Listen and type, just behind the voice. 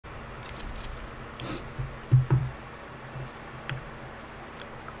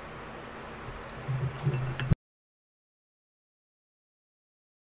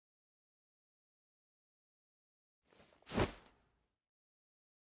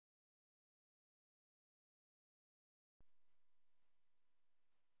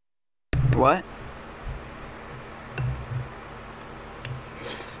What?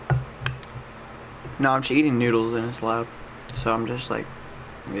 No, I'm just eating noodles and it's loud. So I'm just like,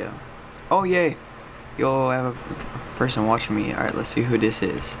 yeah. Oh, yay. Yo, I have a person watching me. Alright, let's see who this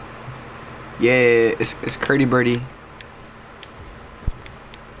is. Yeah, it's Curdy Birdie.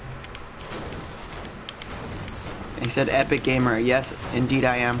 He said Epic Gamer. Yes, indeed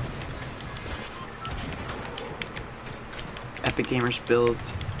I am. Epic Gamers build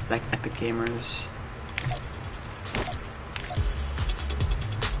like Epic Gamers.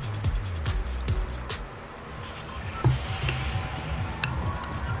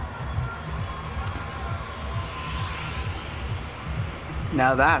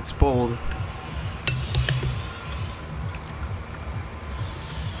 Now that's bold.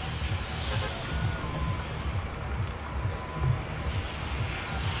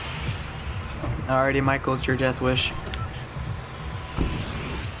 Alrighty, Michael, it's your death wish.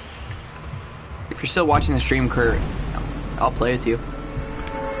 If you're still watching the stream, Kurt, I'll play with you.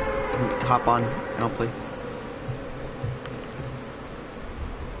 Hop on and I'll play.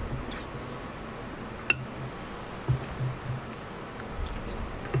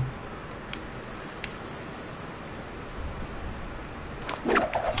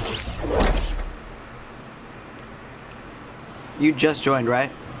 You just joined, right?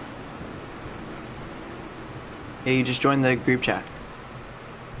 Yeah, you just joined the group chat.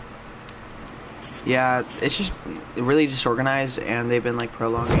 Yeah, it's just really disorganized and they've been like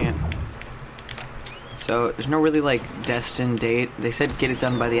prolonging it. So there's no really like destined date. They said get it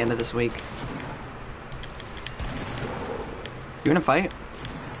done by the end of this week. You wanna fight?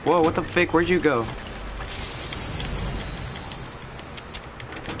 Whoa, what the frick? Where'd you go?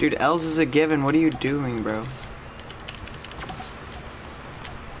 Dude, L's is a given. What are you doing, bro?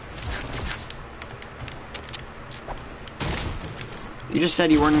 You just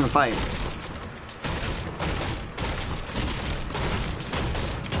said you weren't in the fight.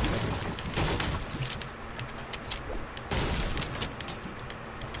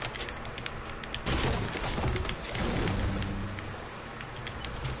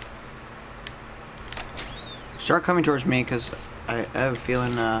 Start coming towards me, because I have a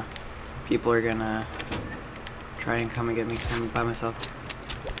feeling people are gonna try and come and get me because I'm by myself.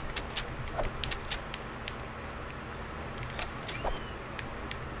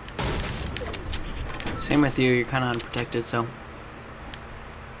 Same with you, you're kind of unprotected, so.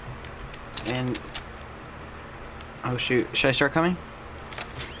 And, oh shoot, should I start coming?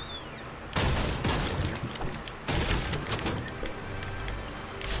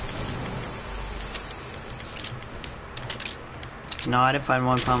 No, I didn't find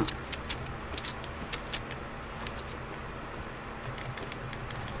one pump.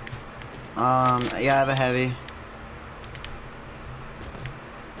 Yeah, I have a heavy.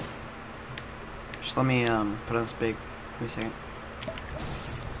 Just let me put on spig. Give me a second.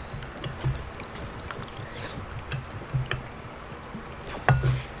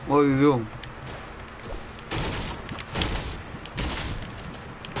 What are you doing?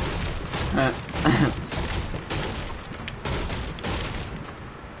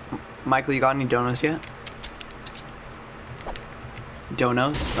 Michael, you got any donos yet?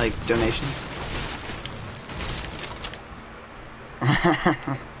 Donos? Like donations?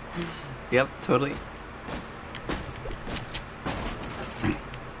 Yep, totally.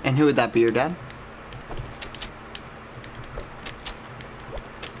 And who would that be, your dad?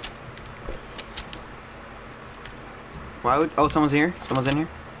 Why would... Oh, someone's here? Someone's in here?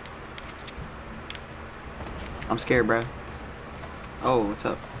 I'm scared, bro. Oh, what's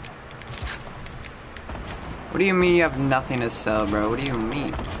up? What do you mean you have nothing to sell, bro? What do you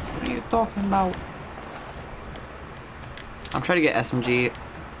mean? What are you talking about? I'm trying to get SMG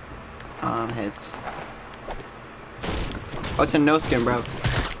hits. Oh, it's a no skin, bro.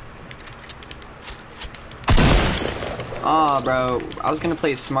 Oh, bro. I was gonna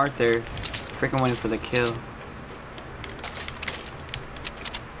play smart there. Freaking went for the kill.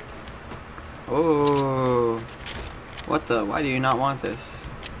 Oh. What the? Why do you not want this?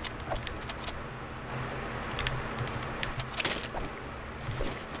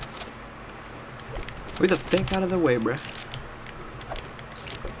 Where the frick out of the way, bruh?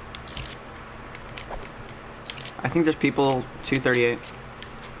 I think there's people 238.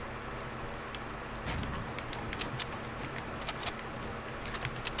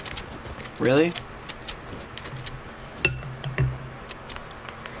 Really?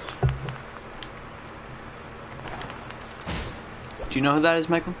 Do you know who that is,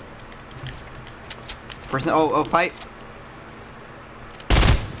 Michael? Person. Oh, fight!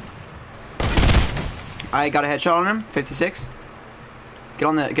 I got a headshot on him. 56. Get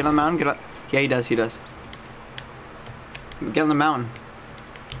on the mountain. Get up. Yeah, he does, he does. Get on the mountain.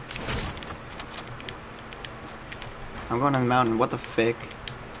 I'm going on the mountain. What the frick?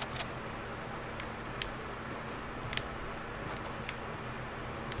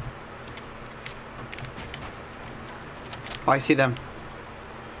 Oh, I see them.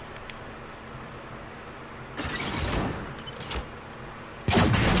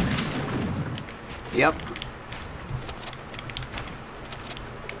 Yep.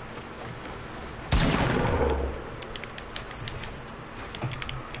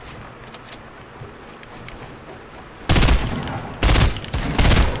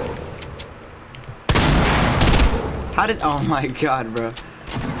 How did? Oh my god, bro.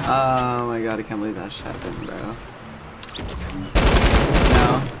 Oh my god, I can't believe that shit happened, bro.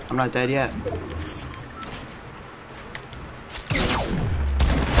 No, I'm not dead yet.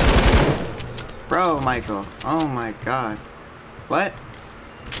 Bro, Michael. Oh my god. What?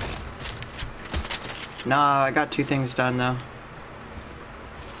 Nah, I got 2 things done though.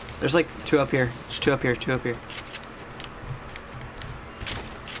 There's like 2 up here. There's 2 up here, 2 up here.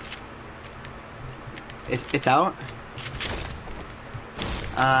 It's out?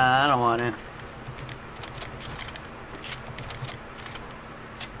 I don't want it.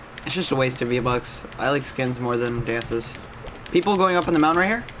 It's just a waste of V-Bucks. I like skins more than dances. People going up on the mountain right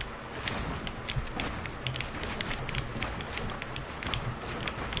here?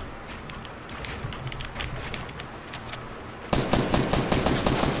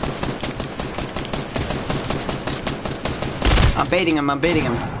 I'm baiting him, I'm baiting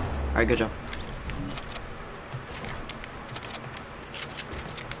him. Alright, good job.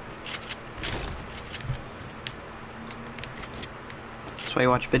 That's why you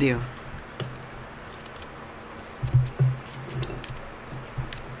watch video.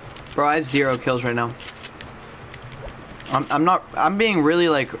 Bro, I have 0 kills right now. I'm being really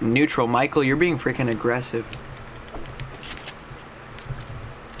like neutral. Michael, you're being freaking aggressive.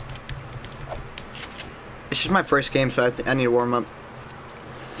 It's just my first game, so I need to warm up.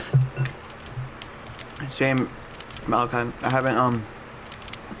 Same, Malachi. I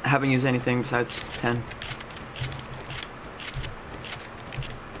haven't used anything besides 10.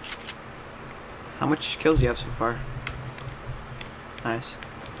 How much kills do you have so far? Nice.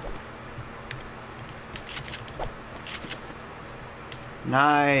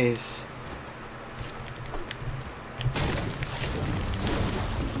 Nice.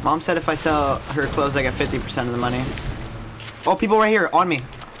 Mom said if I sell her clothes, I get 50% of the money. Oh, people right here. On me.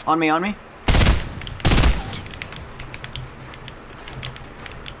 On me, on me.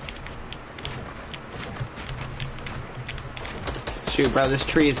 Shoot, bro, this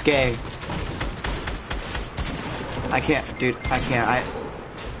tree is gay. I can't, dude. I can't.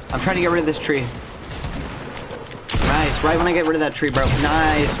 I'm trying to get rid of this tree. Nice. Right when I get rid of that tree, bro.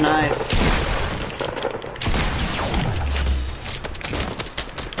 Nice, nice.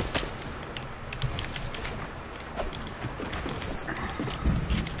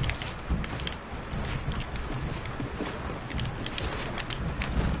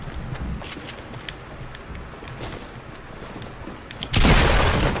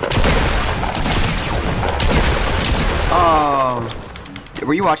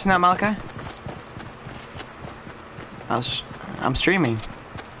 Were you watching that, Malachi? I'm streaming.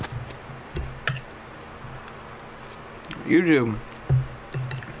 YouTube.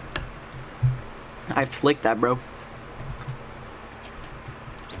 I flicked that, bro.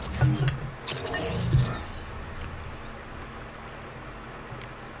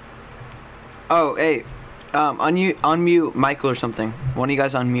 Oh, hey. Unmute Michael or something. One of you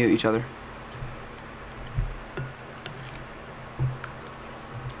guys unmute each other.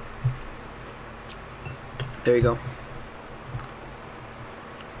 There you go.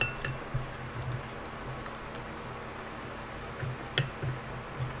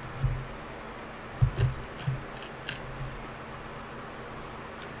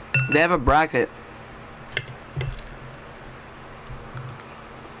 They have a bracket.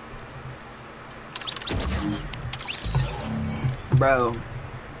 Bro,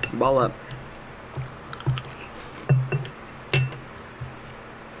 ball up.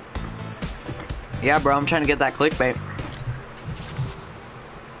 Yeah, bro, I'm trying to get that clickbait.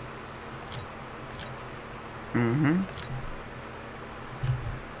 Mm-hmm.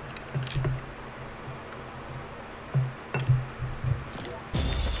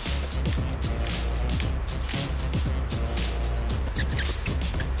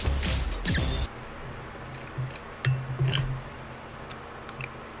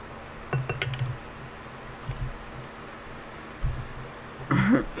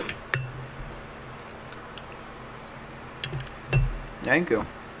 Thank you.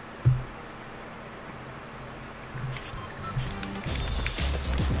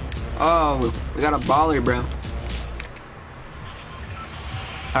 Oh, we got a baller, bro.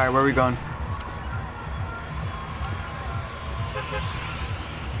 Alright, where are we going?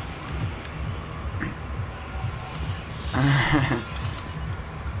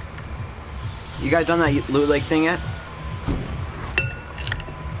 You guys done that loot lake thing yet?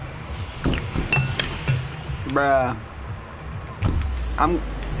 Bruh.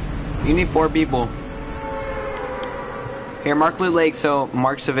 You need 4 people. Here, mark loot lake so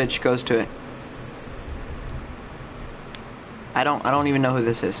Marksovich goes to it. I don't even know who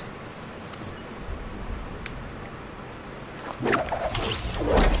this is.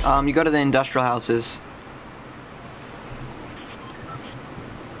 You go to the industrial houses.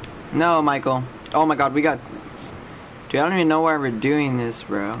 No, Michael. Oh my god, we got... Dude, I don't even know why we're doing this,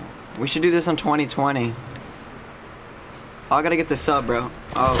 bro. We should do this on 2020. Oh, I gotta get the sub, bro.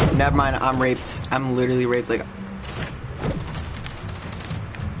 Oh, never mind, I'm raped. I'm literally raped, like...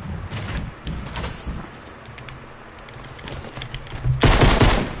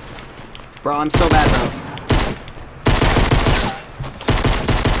 Bro, I'm so bad, bro.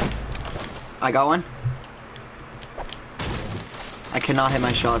 I got one. I cannot hit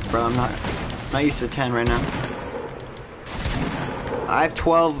my shots, bro. I'm not used to 10 right now. I have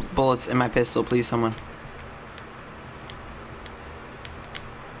 12 bullets in my pistol, please, someone.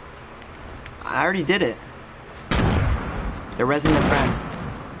 I already did it. The resident friend.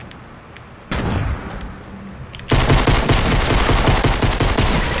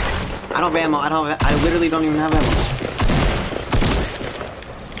 I don't have ammo. I literally don't even have ammo.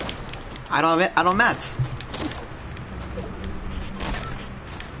 I don't have it. I don't have mats.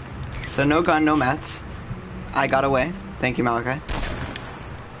 So no gun, no mats. I got away. Thank you, Malachi.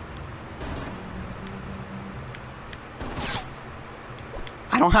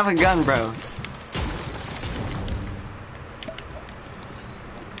 I don't have a gun, bro.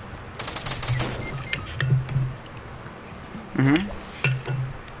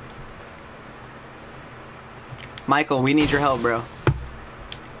 Michael, we need your help, bro.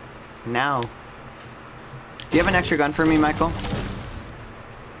 Now. Do you have an extra gun for me, Michael?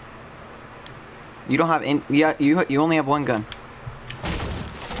 You don't have any. Yeah, you only have one gun.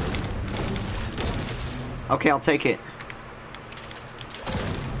 Okay, I'll take it.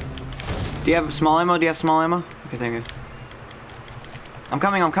 Do you have small ammo? Do you have small ammo? Okay, thank you. I'm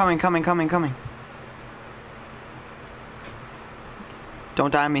coming.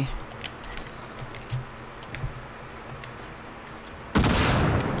 Don't die on me.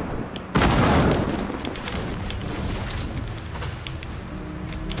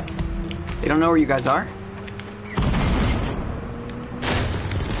 They don't know where you guys are?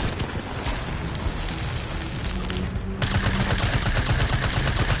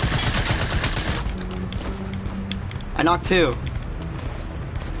 I knocked 2.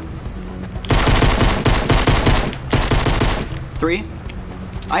 Three?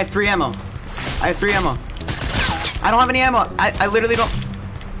 I have 3 ammo. I don't have any ammo. I literally don't.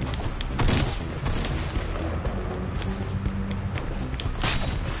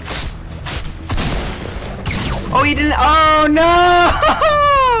 Oh, he didn't. Oh, no!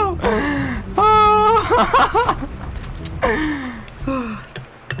 Oh!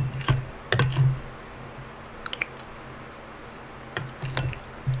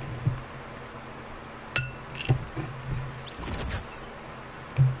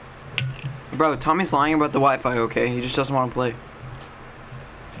 Bro, Tommy's lying about the Wi-Fi, okay? He just doesn't want to play.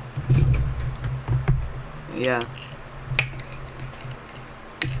 Yeah.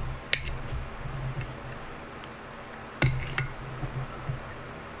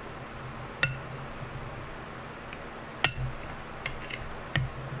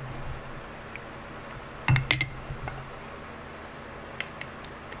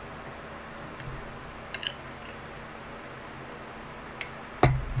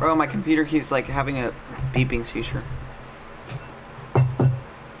 Bro, my computer keeps like having a beeping seizure.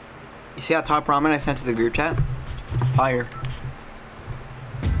 You see that top ramen I sent to the group chat? Fire.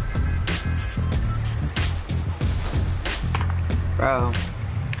 Bro.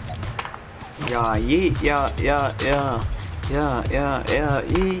 Yeah, yeet, yeah, yeet,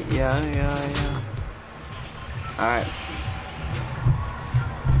 yeah. Alright.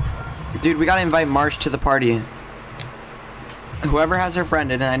 Dude, we gotta invite Marsh to the party. Whoever has their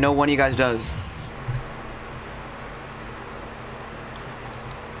friend, and I know one of you guys does.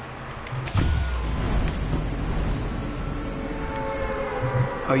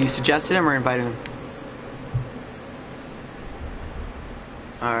 Oh, you suggested him or invited him?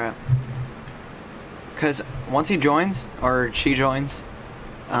 Alright. Because once he joins, or she joins,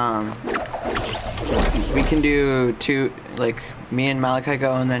 we can do two, like, me and Malachi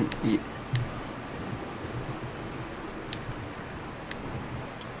go, and then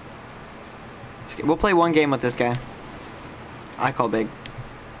we'll play one game with this guy. I call big.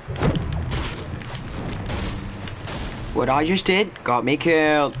 What I just did got me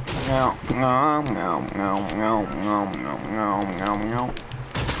killed. No, no, no, no, no, no, no, no, no.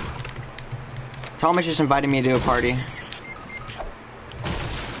 Thomas just invited me to a party.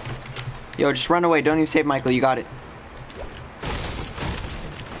 Yo, just run away. Don't even save Michael. You got it.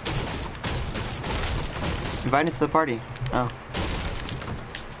 Invited to the party. Oh.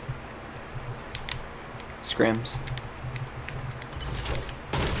 Scrims.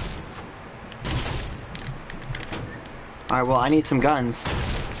 Alright, well, I need some guns.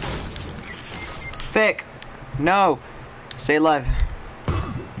 Fick! No! Stay alive.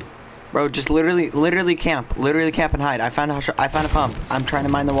 Bro, just literally camp. Literally camp and hide. I found a pump. I'm trying to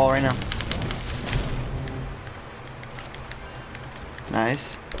mine the wall right now.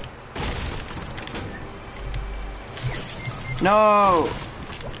 Nice. No!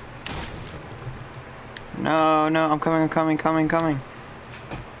 No, no, I'm coming.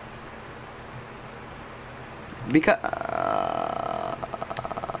 Because...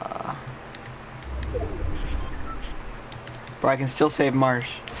 Bro, I can still save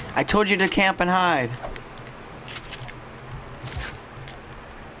Marsh. I told you to camp and hide.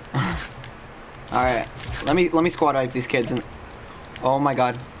 Alright, let me squad wipe these kids and... Oh my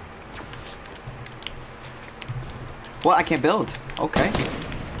god. What? I can't build. Okay.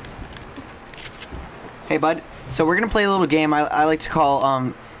 Hey bud, so we're gonna play a little game I like to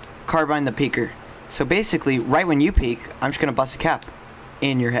call Carbine the Peeker. So basically, right when you peek, I'm just gonna bust a cap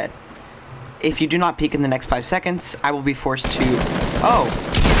in your head. If you do not peek in the next 5 seconds, I will be forced to... Oh!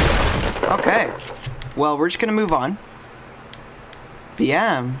 Okay. Well, we're just gonna move on.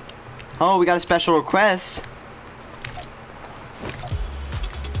 BM. Oh, we got a special request.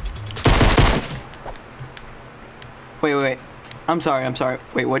 Wait. I'm sorry.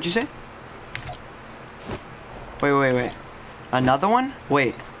 Wait, what'd you say? Wait. Another one?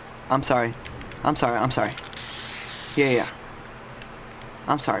 Wait. I'm sorry. Yeah.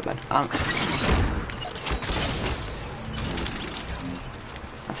 I'm sorry, bud.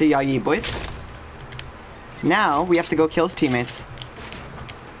 I'll see y'all ye boys. Now, we have to go kill his teammates.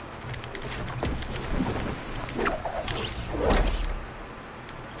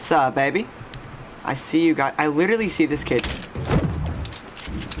 Sup, baby? I see you guys. I literally see this kid.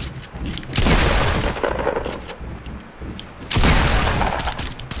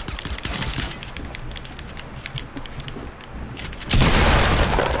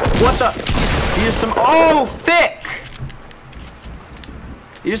 What the? You just some. Oh, thick!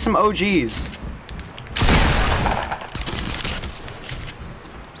 You just some OGs.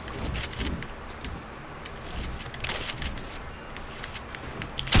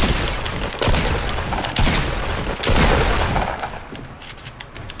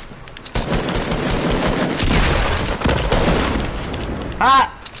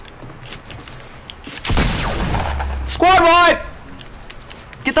 Ah! Squad wipe!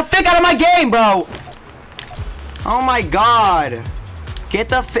 Get the fick out of my game, bro! Oh my god! Get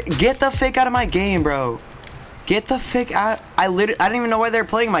the fick out of my game, bro! Get the fick out! I didn't even know why they're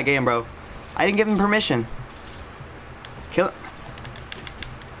playing my game, bro. I didn't give them permission. Kill it.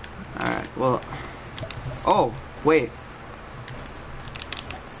 Alright, well. Oh, wait.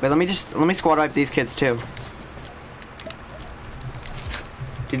 Wait, let me squad wipe these kids too.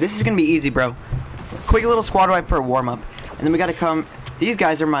 Dude, this is gonna be easy, bro. Quick little squad wipe for a warm-up. And then we gotta come... These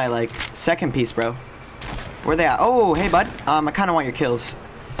guys are my, like, second piece, bro. Where they at? Oh, hey, bud. I kinda want your kills.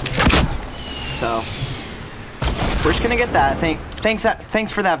 So... We're just gonna get that.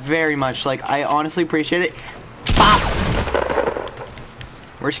 Thanks for that very much. Like, I honestly appreciate it. Pop!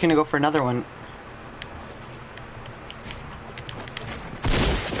 We're just gonna go for another one.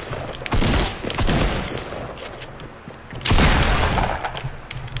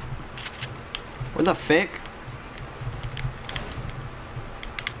 Where the fick?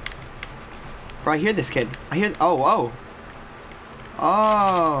 Bro, I hear this kid. I hear... Oh.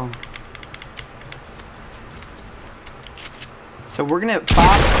 So we're gonna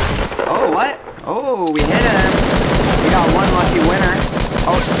pop... Oh, what? Oh, we hit him. We got one lucky winner.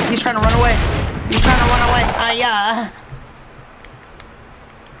 Oh, he's trying to run away. Yeah.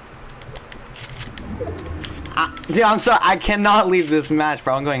 Dude, I'm sorry. I cannot leave this match,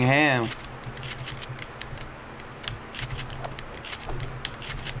 bro. I'm going ham.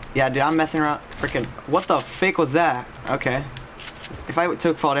 Yeah, dude, I'm messing around. Freaking, what the fake was that? Okay. If I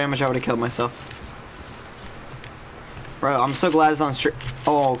took fall damage, I would have killed myself. Bro, I'm so glad it's on stream.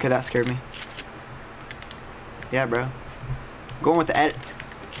 Oh, okay, that scared me. Yeah, bro. Going with the edit.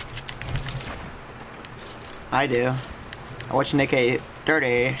 I do. I watch Nick A.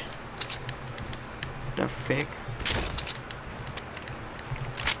 Dirty. The fake.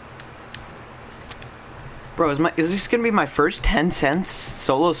 Bro, is this gonna be my first 10 cents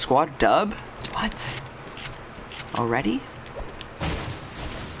solo squad dub? What? Already?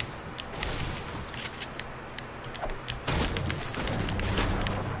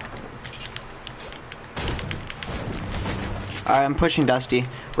 Alright, I'm pushing Dusty.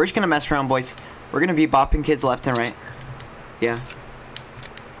 We're just gonna mess around, boys. We're gonna be bopping kids left and right. Yeah.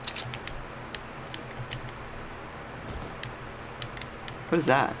 What is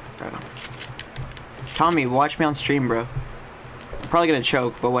that, bro? Tommy, watch me on stream, bro. I'm probably gonna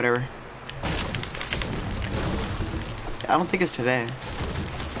choke, but whatever. I don't think it's today.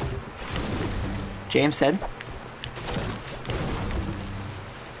 James said.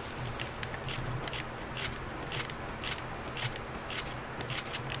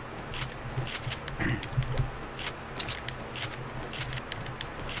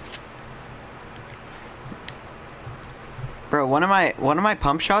 Bro, one of my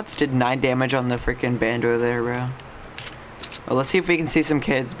pump shots did 9 damage on the freaking bando there, bro. Well, let's see if we can see some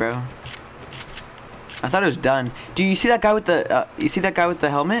kids, bro. I thought it was done. Do you see that guy with the you see that guy with the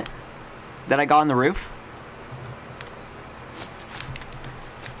helmet that I got on the roof?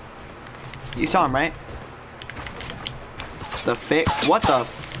 You saw him, right? The fake. What the?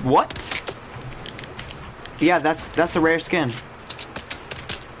 What? Yeah, that's a rare skin.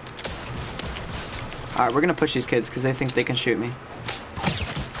 Alright, we're gonna push these kids because they think they can shoot me.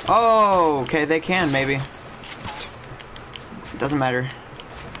 Oh, okay, they can, maybe. Doesn't matter.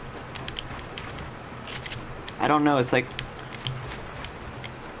 I don't know, it's like...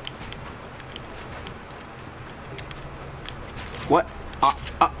 What?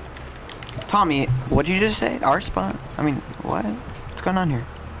 Tommy, what did you just say? Our spawn? I mean, what? What's going on here?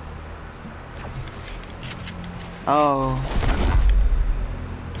 Oh...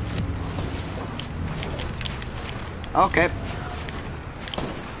 Okay.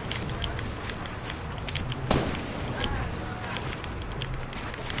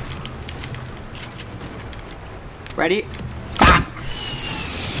 Ready?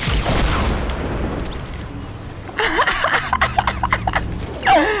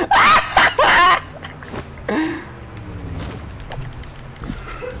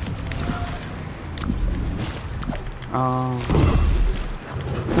 Oh.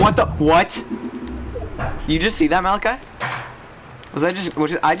 What the? What? You just see that, Malachi? Was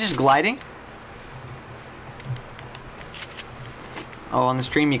I just gliding? Oh, on the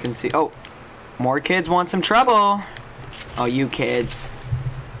stream you can see. Oh, more kids want some trouble. Oh, you kids.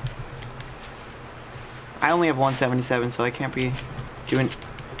 I only have 177, so I can't be doing...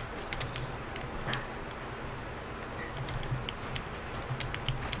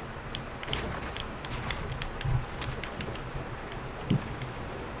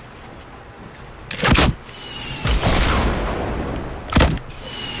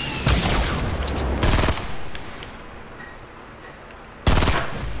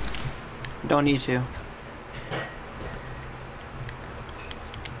 Don't need to.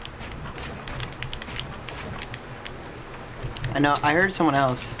 I know, I heard someone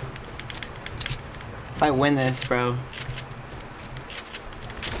else. If I win this, bro.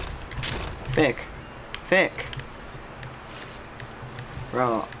 Thick. Thick.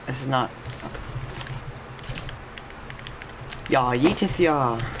 Bro, this is not... Ya, yeetith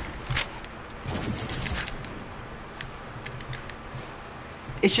ya.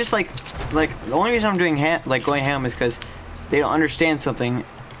 It's just like the only reason I'm doing going ham is because they don't understand something,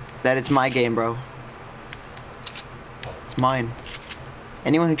 that it's my game, bro. It's mine.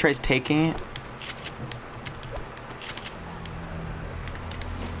 Anyone who tries taking it,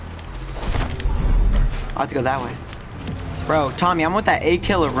 I'll have to go that way. Bro, Tommy, I'm with that 8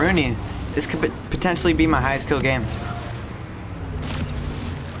 kill of Rooney. This could potentially be my highest kill game.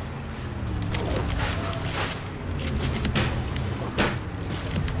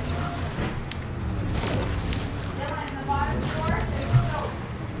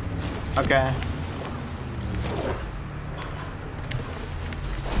 Okay.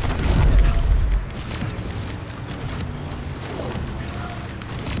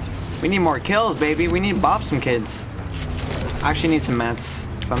 We need more kills, baby. We need to bop some kids. I actually need some mats,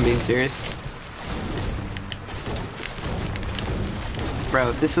 if I'm being serious. Bro,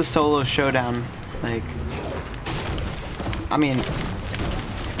 if this was solo showdown, like... I mean,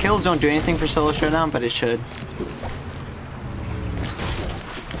 kills don't do anything for solo showdown, but it should.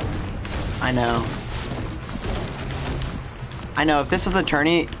 I know. I know, if this was a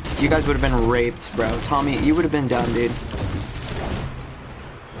tourney, you guys would have been raped, bro. Tommy, you would have been done, dude.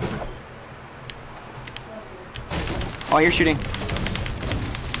 Oh, you're shooting.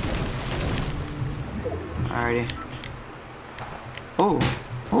 Alrighty. Ooh.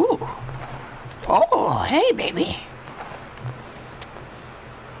 Ooh. Oh, hey, baby.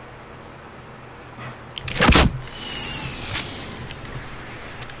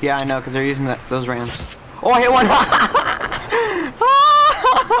 Yeah, I know, because they're using those ramps. Oh, I hit one!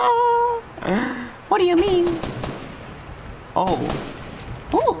 What do you mean? Oh.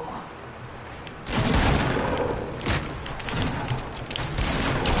 Ooh.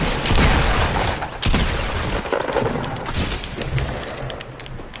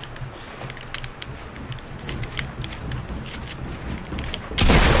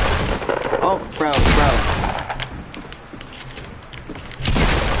 Oh, bro.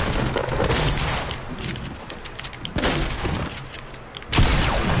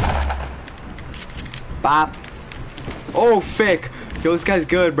 Bop. Oh, fick. Yo, this guy's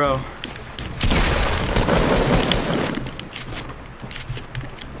good, bro.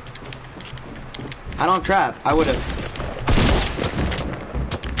 I don't trap. I would've.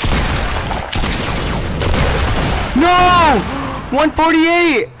 No!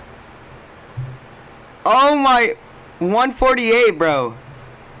 148! Oh my... 148, bro.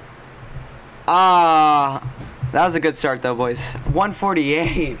 That was a good start, though, boys.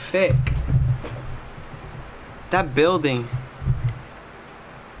 148. Fick. That building.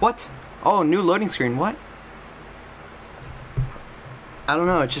 What? Oh, new loading screen. What? I don't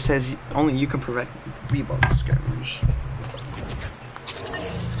know. It just says only you can prevent rebound skirmish.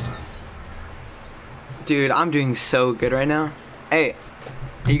 Dude, I'm doing so good right now. Hey,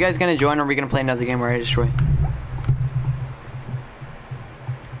 are you guys gonna join, or are we gonna play another game where I destroy?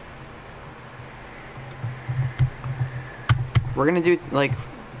 We're gonna do like...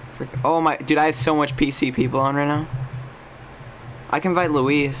 Oh my, dude, I have so much PC people on right now. I can invite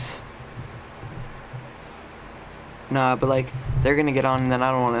Luis. Nah, but like, they're gonna get on and then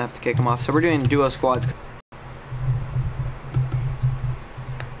I don't want to have to kick them off. So we're doing duo squads.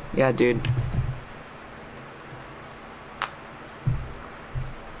 Yeah, dude.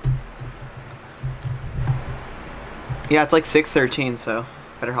 Yeah, it's like 6:13, so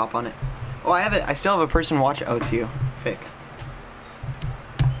better hop on it. Oh, I still have a person watch. Oh, it's you. Fake.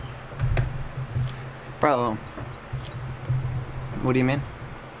 Bro. What do you mean?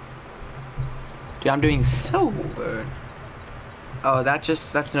 Dude, I'm doing so good. Oh,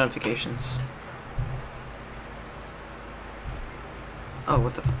 that's notifications. Oh,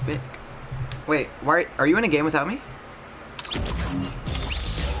 what the frick? Wait, why are you in a game without me?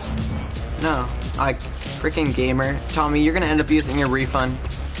 No, freaking gamer. Tommy, you're gonna end up using your refund.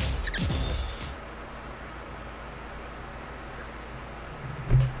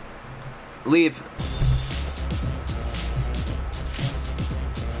 Leave.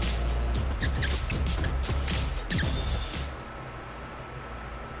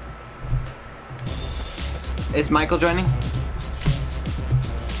 Is Michael joining?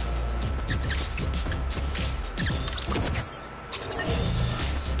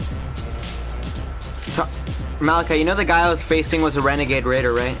 Malachi, you know the guy I was facing was a Renegade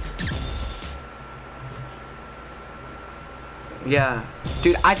Raider, right? Yeah.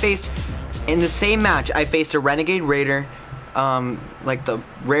 Dude, I faced... In the same match, I faced a Renegade Raider, like the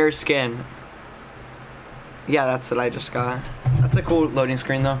rare skin. Yeah, that's what I just got. That's a cool loading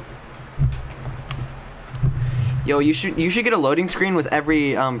screen, though. Yo, you should get a loading screen with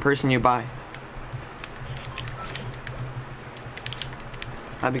every person you buy.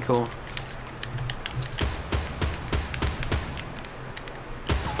 That'd be cool.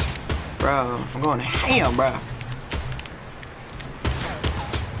 Bro, I'm going ham, bro.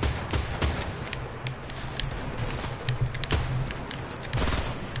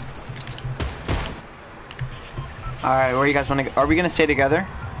 Alright, where you guys wanna go? Are we gonna stay together?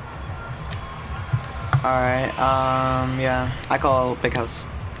 Alright, yeah. I call big house.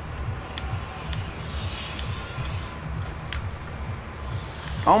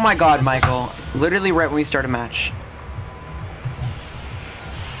 Oh my god, Michael. Literally right when we start a match.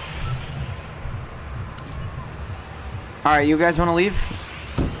 Alright, you guys wanna leave?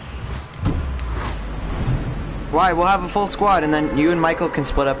 Why? We'll have a full squad and then you and Michael can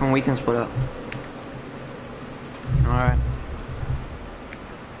split up and we can split up. Alright.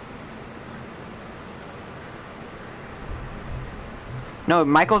 No,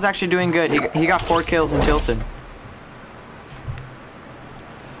 Michael's actually doing good. He got 4 kills in Tilted.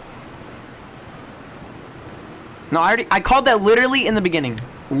 No, I called that literally in the beginning.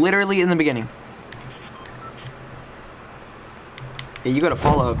 Literally in the beginning. Yeah, you gotta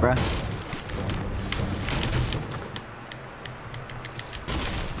follow it, bruh.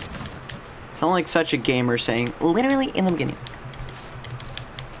 Sound like such a gamer saying, literally in the beginning.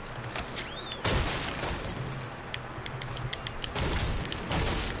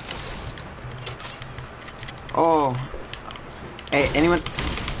 Oh. Hey, anyone?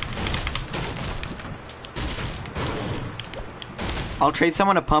 I'll trade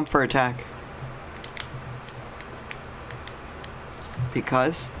someone a pump for attack.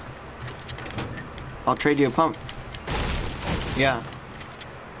 Because I'll trade you a pump. Yeah.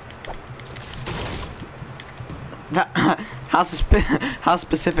 That, how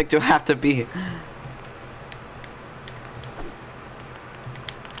specific do I have to be?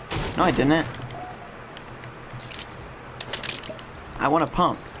 No, I didn't. I want a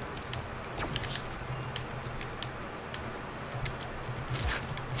pump.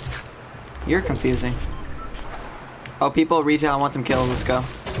 You're confusing. Oh, people retail, I want them kills, let's go.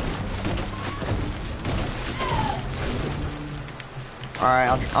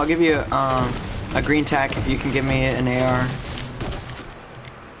 Alright, I'll give you a green tack if you can give me an AR.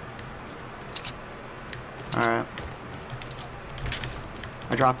 Alright.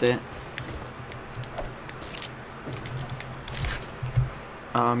 I dropped it.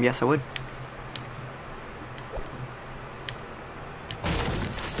 Yes I would.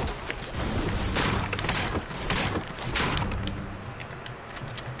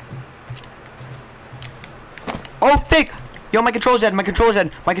 Oh, thick! Yo, my control's dead, my control's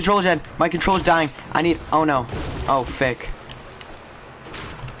dead, my control's dead, my control's dying. I need, oh no. Oh, thick.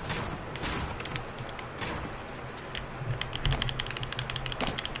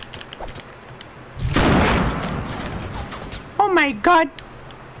 Oh my god.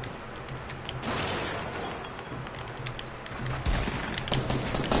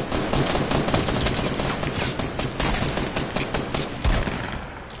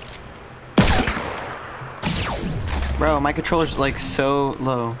 Bro, my controller's like so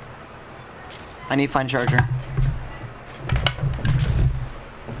low. I need to find a charger.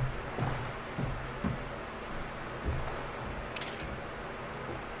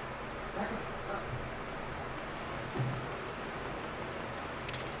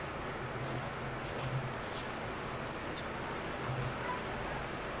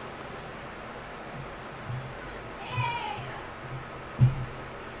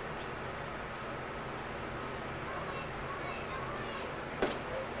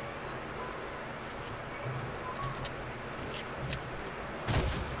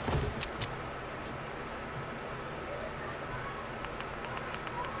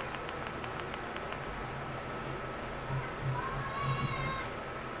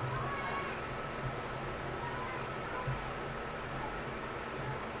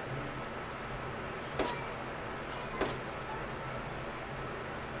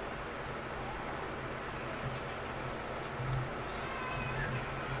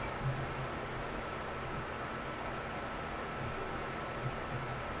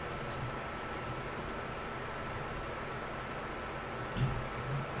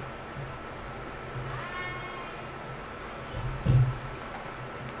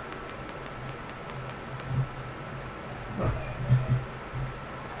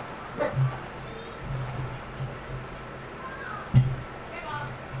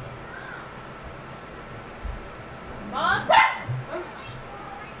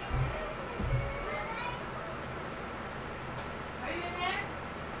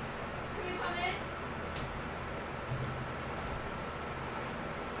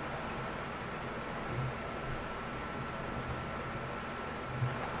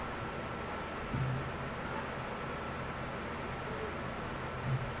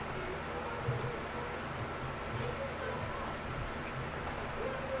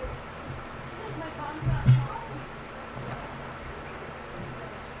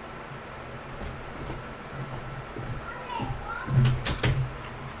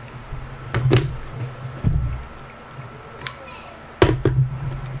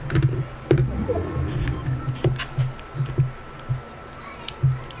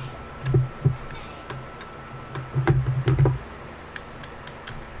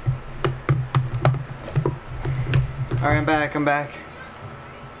 Alright, I'm back.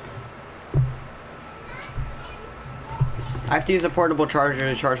 I have to use a portable charger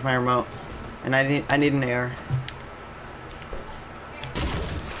to charge my remote. And I need an AR.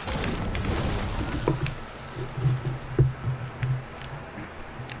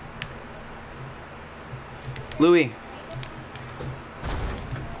 Louis,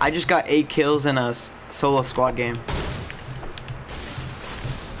 I just got 8 kills in a solo squad game.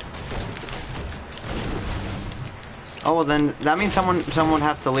 Oh, well then, that means someone would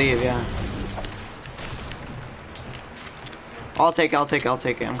have to leave, yeah. I'll take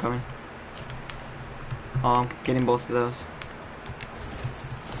it, I'm coming. Oh, I'm getting both of those.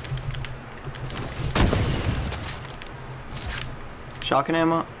 Shotgun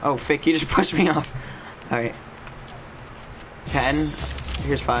ammo? Oh, fake, you just pushed me off. Alright. 10.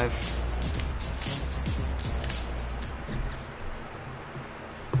 Here's 5.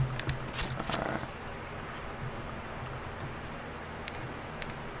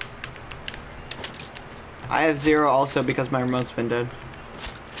 I have 0 also because my remote's been dead.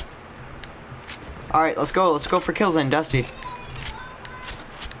 Alright, let's go for kills then, Dusty.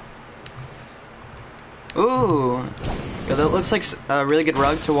 Ooh. Yo, that looks like a really good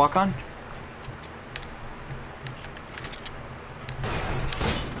rug to walk on.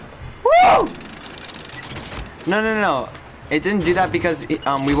 Woo! No. It didn't do that because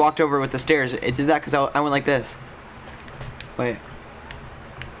we walked over with the stairs. It did that because I went like this. Wait.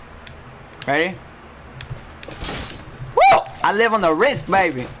 Ready? Woo! I live on the wrist,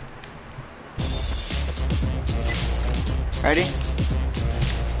 baby. Ready?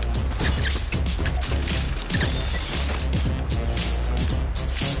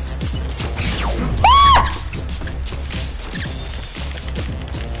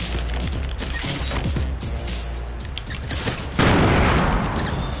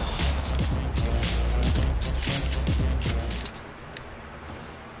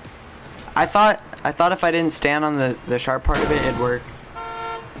 I thought if I didn't stand on the sharp part of it, it'd work.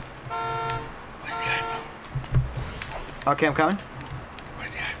 Where's the iPhone? Okay, I'm coming.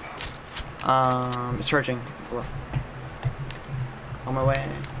 Where's the iPhone? It's charging. Hello. On my way.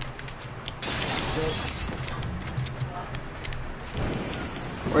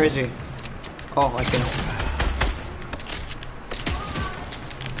 Where is he? Oh, I see him.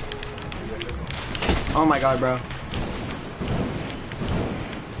 Oh my god, bro.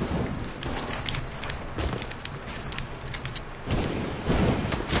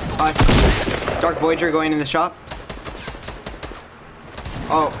 Dark Voyager going in the shop.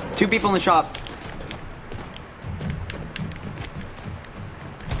 Oh, 2 people in the shop.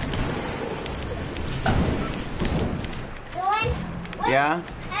 Yeah?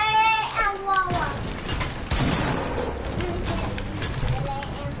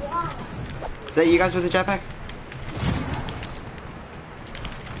 Is that you guys with the jetpack?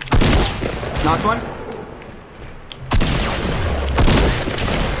 Knocked one?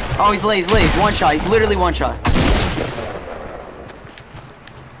 Oh, he's late. One shot. He's literally one shot.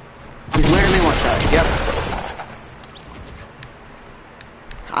 He's literally one shot. Yep.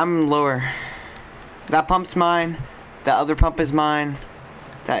 I'm lower. That pump's mine. That other pump is mine.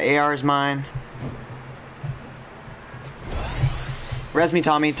 That AR is mine. Res me,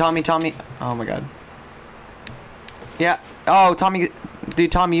 Tommy. Tommy. Oh my god. Yeah. Oh, Tommy.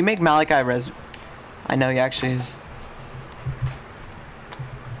 Dude, Tommy, you make Malachi res. I know he actually is.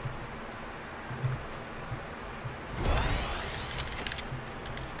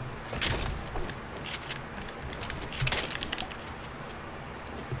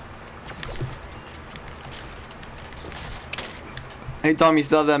 Hey Tom, you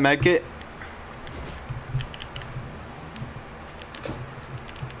still have that med kit?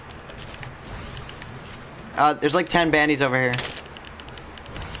 There's like 10 bandies over here.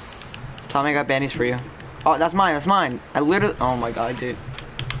 Tom, I got bandies for you. Oh, that's mine. I literally, oh my god, dude.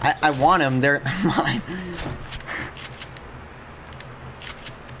 I want them, they're mine.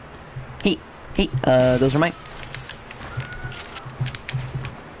 Hey, those are mine.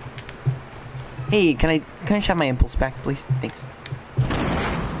 Hey, can I shove my impulse back, please? Thanks.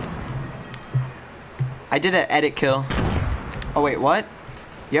 I did an edit kill. Oh wait, what?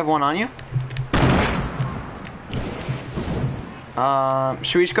 You have one on you?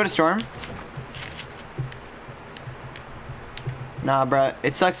 Should we just go to Storm? Nah, bruh.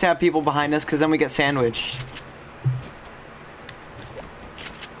 It sucks to have people behind us because then we get sandwiched.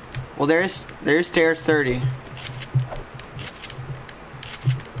 Well, there's stairs 30.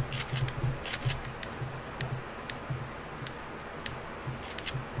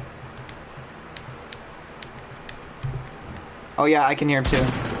 Oh yeah, I can hear him too.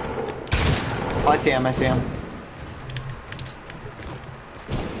 Oh, I see him.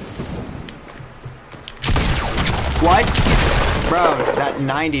 What? Bro, that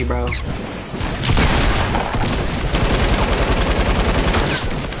 90, bro.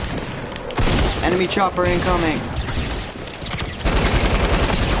 Enemy chopper incoming.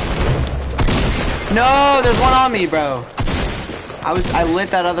 No, there's one on me, bro. I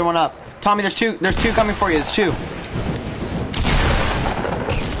lit that other one up. Tommy, there's two coming for you. There's 2.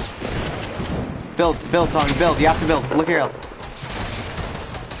 Build, Tommy, build. You have to build. Look at your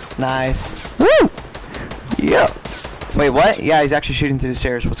health. Nice. Woo! Yeah. Wait, what? Yeah, he's actually shooting through the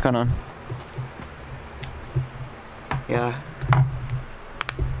stairs. What's going on? Yeah.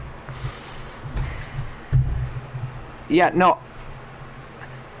 Yeah, no.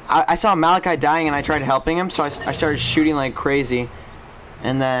 I saw Malachi dying and I tried helping him, so I started shooting like crazy.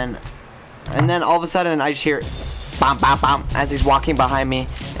 And then all of a sudden I just hear bam, bam, bam as he's walking behind me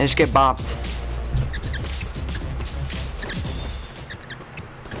and just get bopped.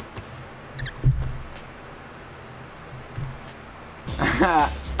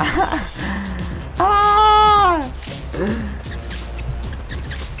 Ah!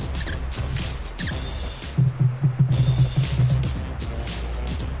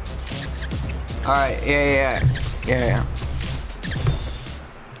 Alright, yeah.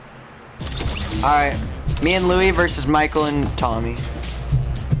 Alright, me and Louis versus Michael and Tommy.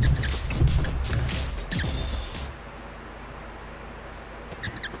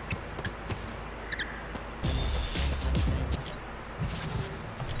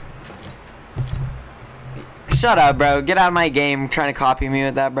 Shut up, bro. Get out of my game trying to copy me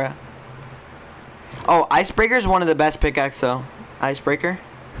with that, bro. Oh, Icebreaker is one of the best pickaxes, though. Icebreaker.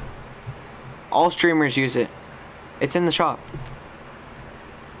 All streamers use it. It's in the shop.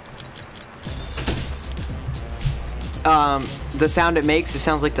 The sound it makes, it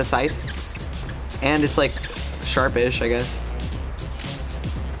sounds like the scythe. And it's like sharpish, I guess.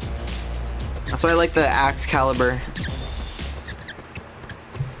 That's why I like the axe caliber.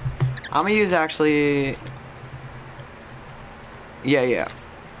 I'm gonna use actually... Yeah.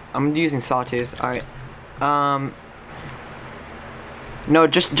 I'm using sawtooth. Alright. No,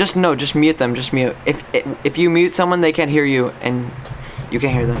 just mute them. Just mute. If you mute someone, they can't hear you, and you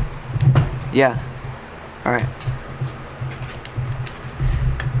can't hear them. Yeah. Alright.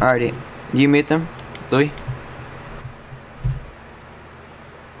 Alrighty. You mute them, Louis?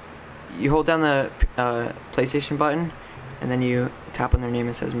 You hold down the PlayStation button, and then you tap on their name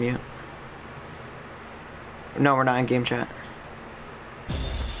and it says mute. No, we're not in game chat.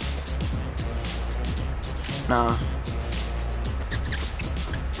 No.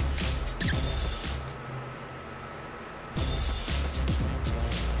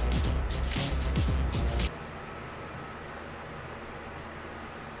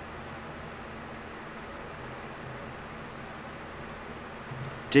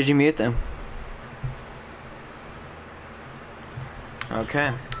 Did you mute them?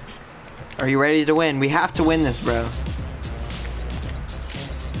 Okay. Are you ready to win? We have to win this, bro.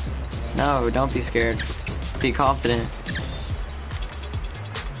 No, don't be scared. Be confident.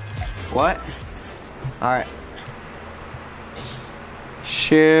 What? Alright.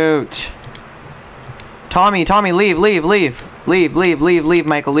 Shoot. Tommy, leave,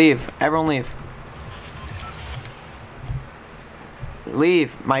 Michael, leave. Everyone leave.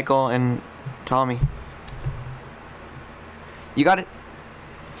 Leave, Michael and Tommy. You got it.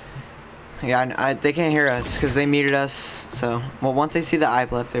 Yeah, they can't hear us because they muted us. So, well, once they see the eye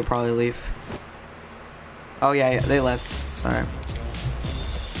left, they'll probably leave. Oh yeah, they left. All right.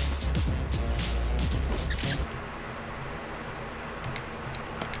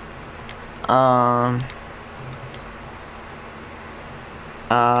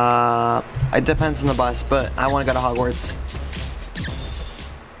 It depends on the bus, but I want to go to Hogwarts.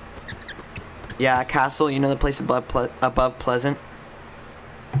 Yeah, Castle, you know the place above Pleasant?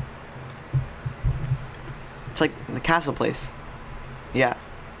 It's like the castle place. Yeah.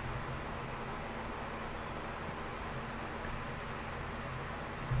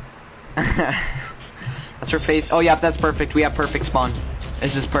 That's her face. Oh, yeah, that's perfect. We have perfect spawn.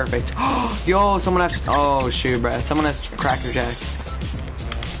 This is perfect. Yo, someone has... Oh, shoot, bruh. Someone has Cracker Jack.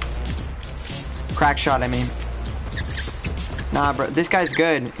 Crack shot, I mean. Nah, bro, this guy's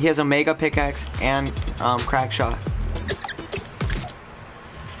good. He has Omega pickaxe and crack shot.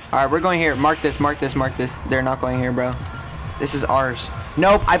 Alright, we're going here. Mark this. They're not going here, bro. This is ours.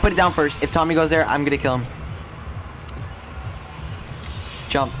 Nope, I put it down first. If Tommy goes there, I'm gonna kill him.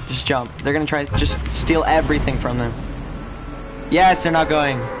 Jump. Just jump. They're gonna try to just steal everything from them. Yes, they're not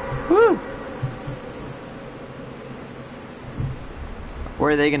going. Woo!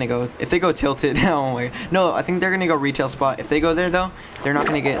 Where are they gonna go? If they go tilted, oh my. No, I think they're gonna go retail spot. If they go there though, they're not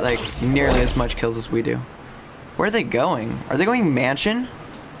gonna get like nearly as much kills as we do. Where are they going? Are they going mansion?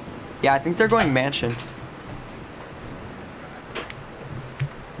 Yeah, I think they're going mansion.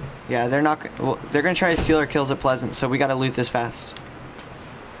 Yeah, they're not. Well, they're gonna try to steal our kills at Pleasant, so we gotta loot this fast.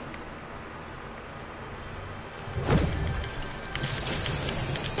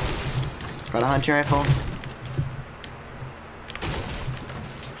 Got a hunting rifle.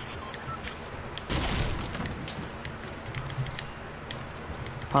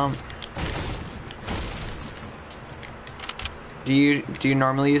 pump. Do you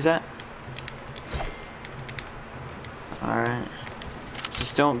normally use that? Alright.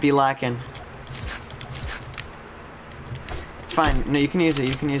 Just don't be lacking. It's fine. No, you can use it.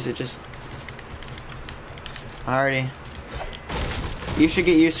 You can use it. Just. Alrighty. You should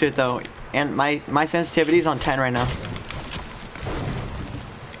get used to it though. And my sensitivity is on 10 right now.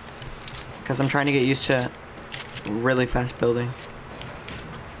 Because I'm trying to get used to really fast building.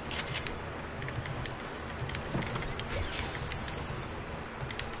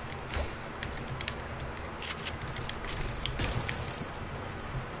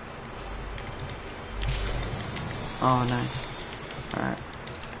 Oh, nice.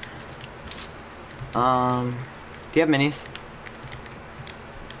 Alright. Do you have minis?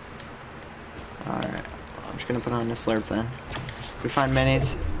 Alright. I'm just gonna put on the slurp then. If we find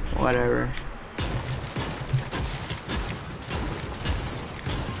minis, whatever.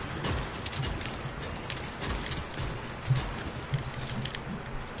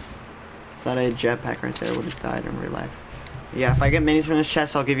 Thought I had jetpack right there, would have died in real life. Yeah, if I get minis from this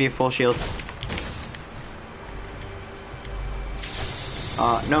chest, I'll give you a full shield.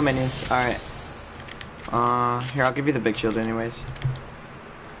 No minis. Alright. Here, I'll give you the big shield anyways.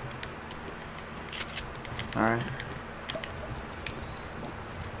 Alright.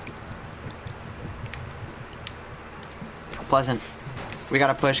 Pleasant. We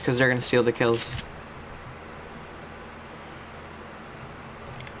gotta push because they're gonna steal the kills.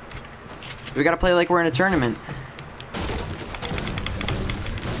 We gotta play like we're in a tournament.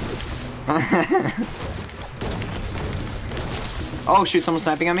 Oh shoot, someone's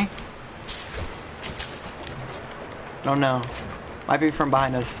sniping at me? Oh no. Might be from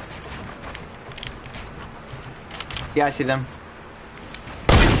behind us. Yeah, I see them.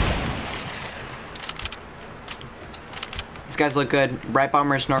 These guys look good. Bright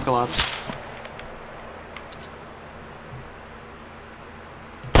bomber, snorkel ops.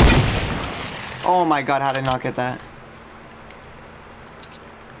 Oh my god, how did I not get that?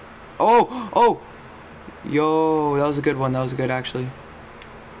 Oh! Oh! Yo, that was a good one. That was good, actually.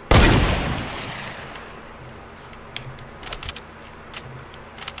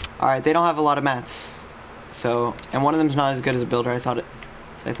 Alright, they don't have a lot of mats. So, and one of them's not as good as a builder. I thought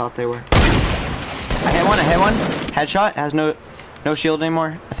they were. I hit one, I hit one. Headshot, has no shield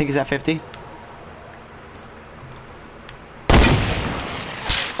anymore. I think he's at 50.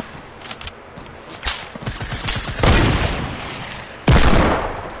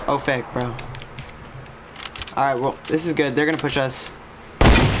 Oh, fake, bro. Alright, well, this is good. They're gonna push us.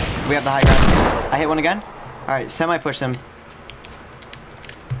 We have the high ground. I hit one again. Alright, semi-push them.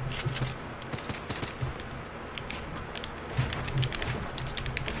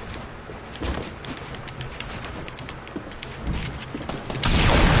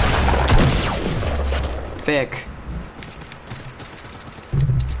 Fake.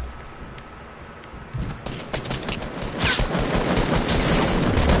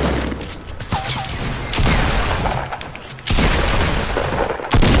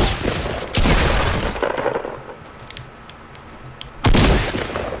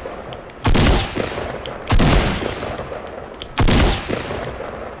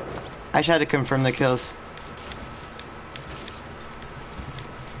 I just had to confirm the kills.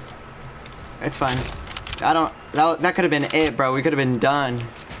 It's fine. That could have been it, bro. We could have been done.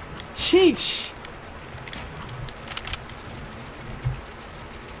 Sheesh.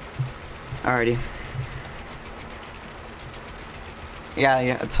 Alrighty. Yeah,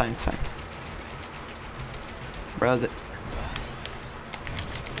 it's fine, it's fine. Bro,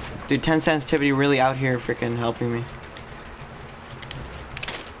 dude, 10 sensitivity really out here freaking helping me.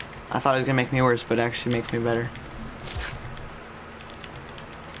 I thought it was gonna make me worse, but it actually makes me better.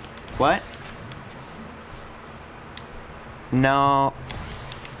 What? No.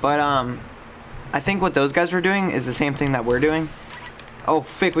 But, I think what those guys were doing is the same thing that we're doing. Oh,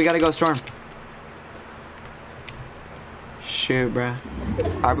 frick, we gotta go storm. Shoot, bruh.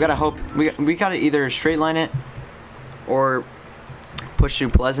 Alright, we gotta hope. We gotta either straight line it or push through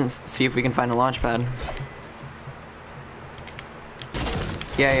Pleasant, see if we can find a launch pad.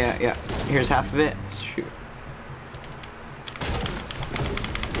 Yeah. Here's half of it. Shoot.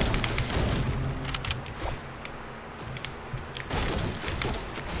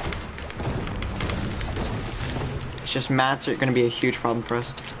 It's just mats are gonna be a huge problem for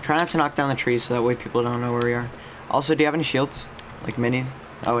us. Try not to knock down the trees so that way people don't know where we are. Also, do you have any shields? Like mini?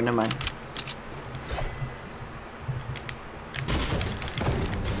 Oh, never mind.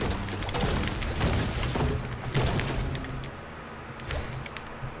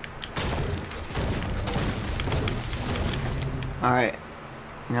 Alright.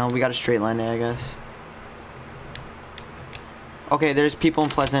 No, we got a straight line A, I guess. Okay, there's people in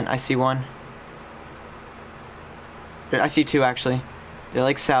Pleasant. I see one. I see two, actually. They're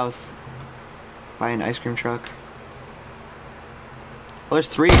like south by an ice cream truck. Oh, there's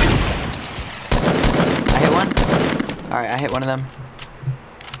three. I hit one. Alright, I hit one of them.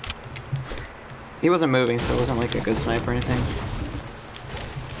 He wasn't moving, so it wasn't like a good snipe or anything.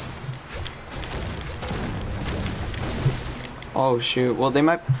 Oh shoot, well they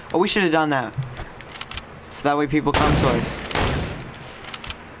might... Oh, we should have done that. So that way people come to us.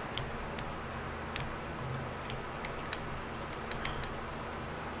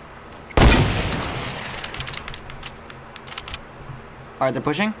 Alright, they're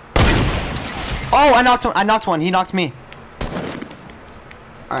pushing. Oh, I knocked one. He knocked me.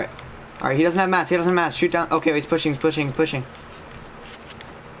 Alright. Alright, he doesn't have mats. He doesn't have mats. Shoot down. Okay, he's pushing. He's pushing.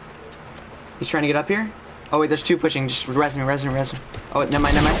 He's trying to get up here. Oh, wait, there's two pushing. Just res me. Oh, never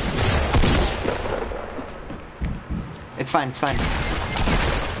mind. It's fine.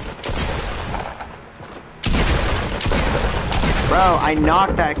 Bro, I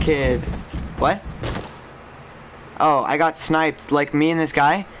knocked that kid. What? Oh, I got sniped. Like, me and this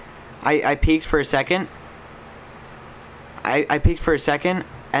guy, I peeked for a second. I peeked for a second,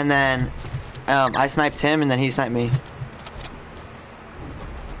 and then I sniped him, and then he sniped me.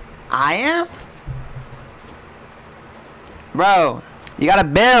 I am? Bro, you gotta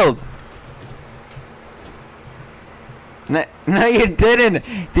build. No, you didn't.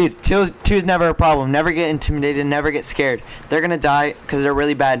 Dude, two's never a problem. Never get intimidated, never get scared. They're gonna die because they're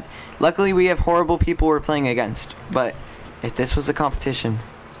really bad. Luckily, we have horrible people we're playing against. But if this was a competition...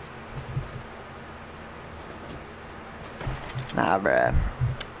 Nah, bruh.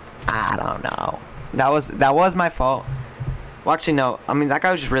 I don't know. That was my fault. Well, actually, no. I mean, that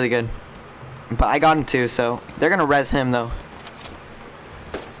guy was just really good. But I got him too, so... They're gonna res him, though.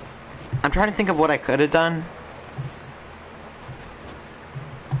 I'm trying to think of what I could have done.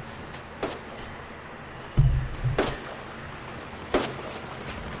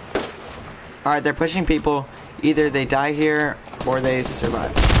 Alright, they're pushing people. Either they die here or they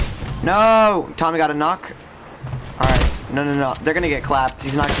survive. No! Tommy got a knock. Alright. No. They're gonna get clapped.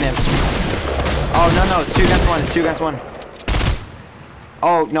 He's not gonna... Oh, no. It's 2 against 1.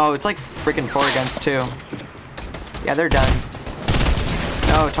 Oh, no. It's like freaking 4 against 2. Yeah, they're done.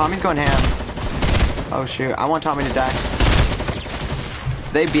 No, Tommy's going ham. Oh, shoot. I want Tommy to die.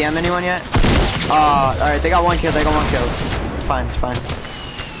 Did they BM anyone yet? Alright. They got 1 kill. It's fine.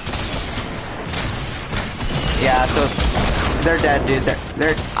 Yeah, so they're dead, dude.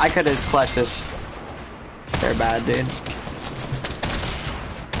 They're I could have clutched this. They're bad, dude.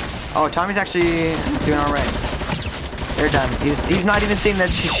 Oh, Tommy's actually doing alright. They're done. He's not even seeing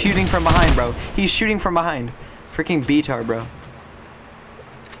that she's shooting from behind, bro. He's shooting from behind. Freaking B-tar, bro.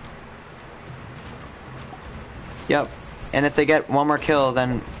 Yep. And if they get 1 more kill,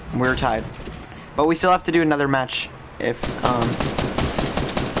 then we're tied. But we still have to do another match if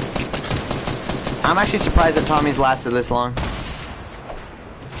I'm actually surprised that Tommy's lasted this long.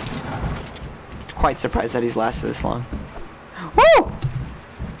 Quite surprised that he's lasted this long. Woo!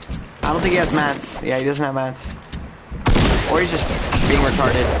 I don't think he has mats. Yeah, he doesn't have mats. Or he's just being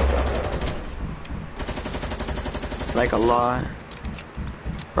retarded. Like a lot.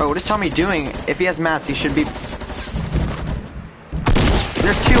 Bro, what is Tommy doing? If he has mats, he should be...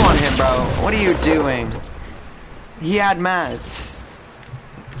 There's 2 on him, bro. What are you doing? He had mats.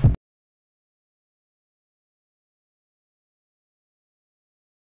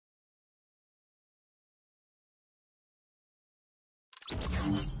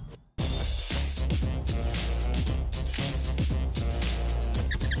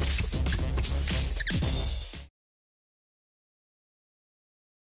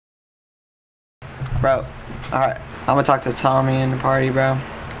 Bro, alright. I'm gonna talk to Tommy in the party, bro.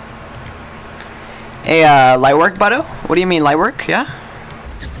 Hey, light work, buddo? What do you mean, light work? Yeah?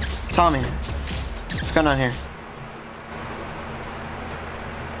 Tommy, what's going on here?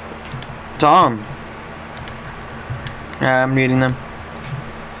 Tom. Yeah, I'm muting them.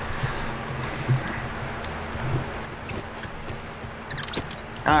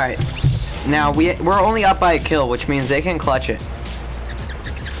 Alright. Now, we're only up by a kill, which means they can clutch it.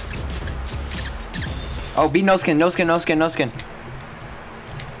 Oh, be no skin. We'll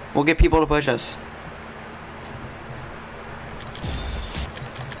get people to push us.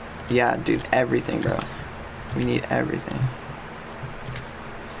 Yeah, dude, everything, bro. We need everything.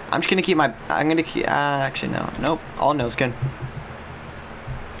 I'm just gonna keep my... actually, no. Nope. All no skin.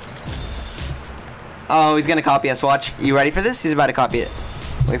 Oh, he's gonna copy us. Watch. You ready for this? He's about to copy it.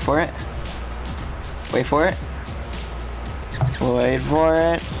 Wait for it. Wait for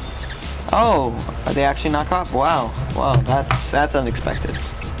it. Oh, are they actually knock off? Wow. Wow, that's unexpected.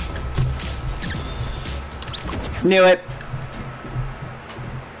 Knew it.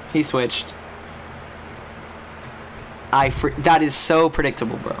 He switched. That is so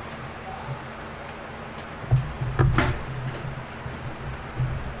predictable, bro.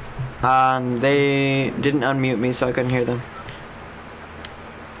 They didn't unmute me, so I couldn't hear them.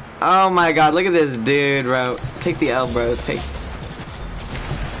 Oh my god, look at this dude, bro. Take the L, bro.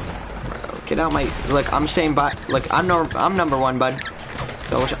 Bro, get out my... Look, I'm saying bye. Look, I'm number one, bud.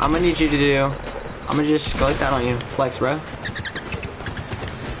 So what I'm gonna need you to do... I'm gonna just go like that on you. Flex, bro.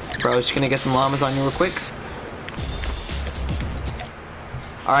 Bro, just gonna get some llamas on you real quick.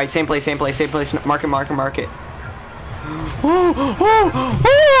 Alright, same place. Mark it.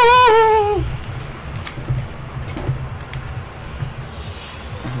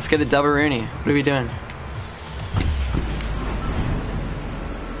 Let's get a double Rooney. What are we doing?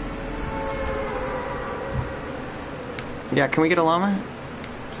 Yeah, can we get a llama?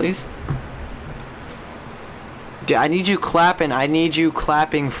 Please? Dude, I need you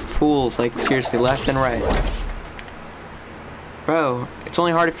clapping fools, like seriously, left and right. Bro, it's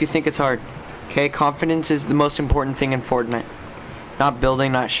only hard if you think it's hard. Okay, confidence is the most important thing in Fortnite. Not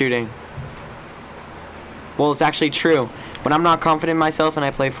building, not shooting. Well, it's actually true. When I'm not confident in myself and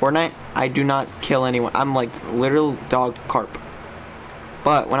I play Fortnite, I do not kill anyone. I'm like literal dog carp.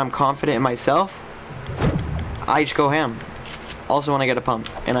 But when I'm confident in myself, I just go ham. Also when I get a pump,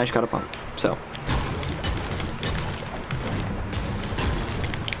 and I just got a pump, so.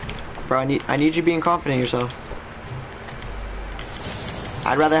 Bro, I need you being confident in yourself.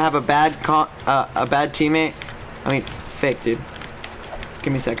 I'd rather have a bad teammate. I mean, fake, dude.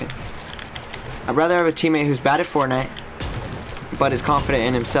 Give me a second. I'd rather have a teammate who's bad at Fortnite, but is confident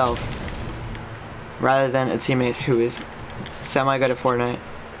in himself, rather than a teammate who is semi-good at Fortnite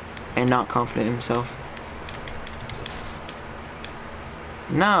and not confident in himself.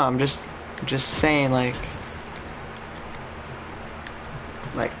 No, I'm just saying, like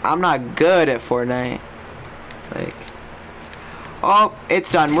I'm not good at Fortnite. Like, oh,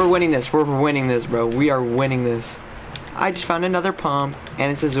 it's done. We're winning this. We're winning this, bro. We are winning this. I just found another pump,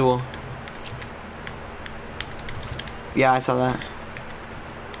 and it's a Zool. Yeah, I saw that.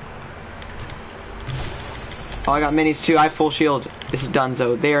 Oh, I got minis too. I have full shield. This is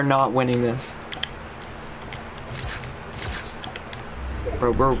Dunzo. They are not winning this.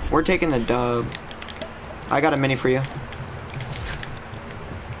 Bro, we're taking the dub. I got a mini for you.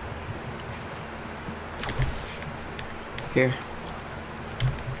 Here.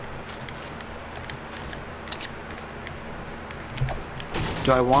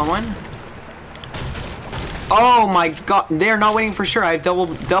 Do I want one? Oh my god, they're not waiting for sure. I have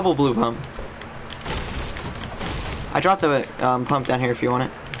double blue pump. I dropped the pump down here if you want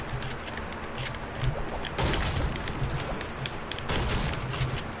it.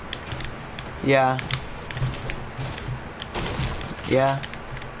 Yeah. Yeah.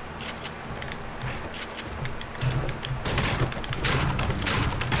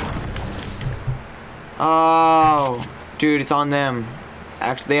 Oh, dude, it's on them.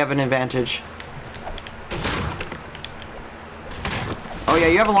 Actually, they have an advantage. Oh yeah,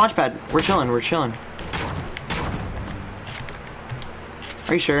 you have a launch pad. We're chilling.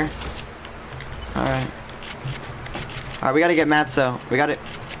 Are you sure? Alright. Alright, we gotta get mats though. We got it.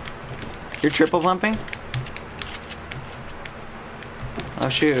 You're triple pumping? Oh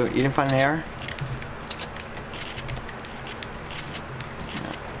shoot, you didn't find an AR?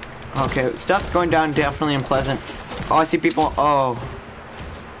 Okay, stuff's going down definitely unpleasant. Oh, I see people. Oh,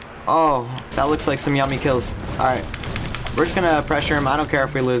 that looks like some yummy kills. Alright. We're just gonna pressure him. I don't care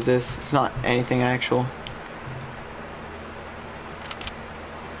if we lose this. It's not anything actual.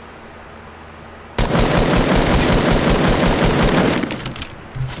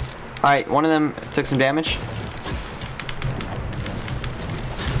 Alright, one of them took some damage.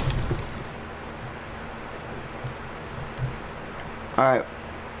 Alright.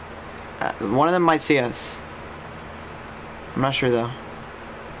 One of them might see us. I'm not sure though.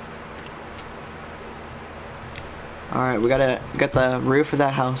 Alright, we gotta get the roof of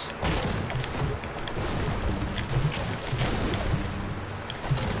that house.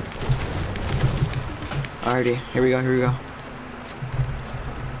 Alrighty, here we go.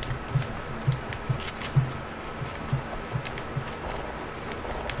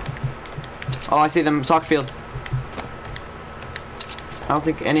 Oh, I see them, soccer field. I don't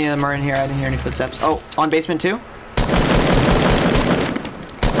think any of them are in here. I didn't hear any footsteps. Oh, on basement too?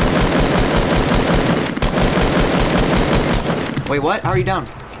 Wait, what? How are you down?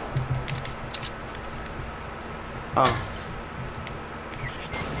 Oh.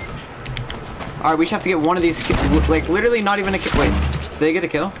 Alright, we just have to get one of these, like, literally not even a kill. Wait, did they get a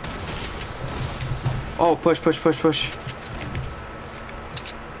kill? Oh, push.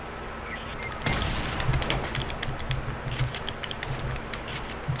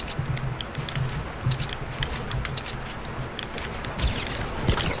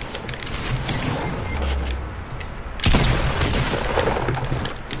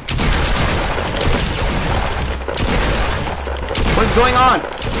 What's going on?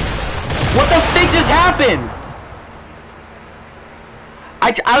 What the frick just happened?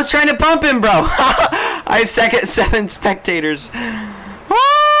 I was trying to pump him, bro. I have 7 spectators. That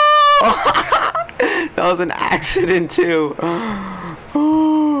was an accident too.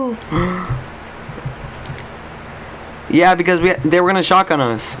 Yeah, because they were gonna shotgun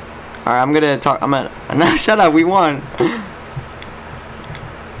us. Alright, I'm gonna talk. No, shut up. We won.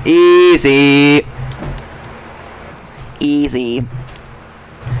 Easy.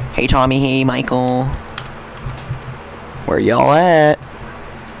 Hey Tommy, hey Michael. Where y'all at?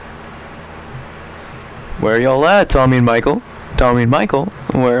 Where y'all at, Tommy and Michael? Tommy and Michael,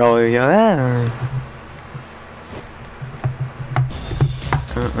 where are y'all at?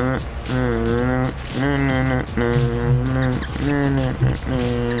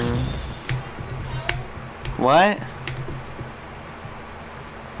 What?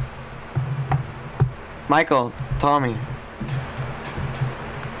 Michael, Tommy.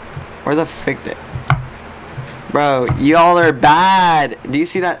 Where the frick did... Bro, y'all are bad. Do you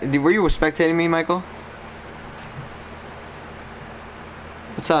see that? Were you spectating me, Michael?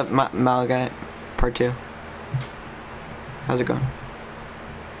 What's up, Malagai? Part 2. How's it going?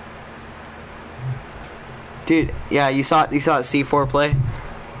 Dude, yeah, you saw that C4 play?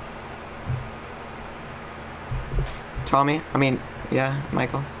 Tommy? I mean, yeah,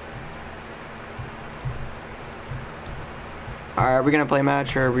 Michael. Alright, are we gonna play a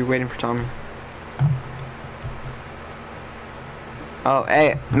match or are we waiting for Tommy? Oh,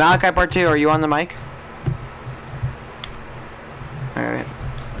 hey, Malachi Part 2, are you on the mic? Alright.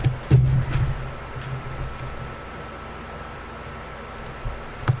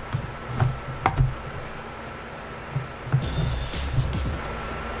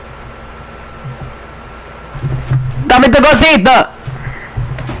 Dame tu cosita!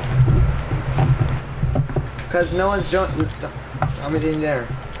 Cause no one's joined. Tommy's in there.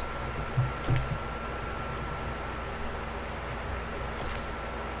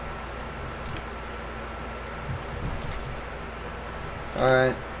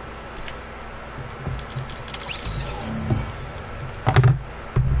 Alright.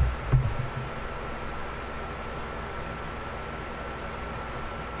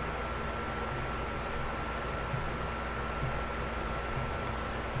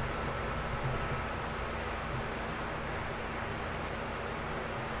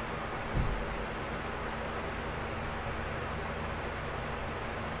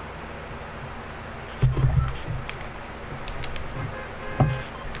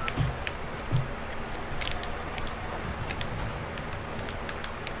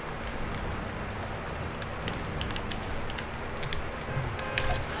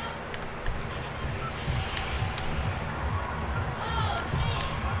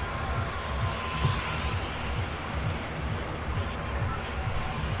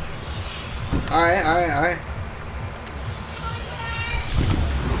 Alright.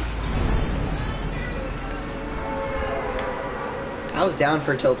 I was down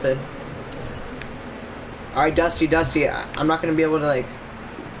for tilted. Alright, Dusty, I'm not gonna be able to, like...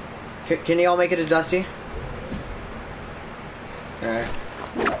 Can you all make it to Dusty? Alright.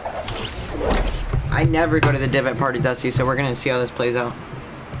 I never go to the div at party, Dusty, so we're gonna see how this plays out.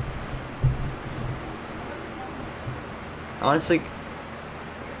 Honestly...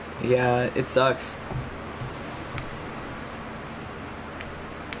 Yeah, it sucks.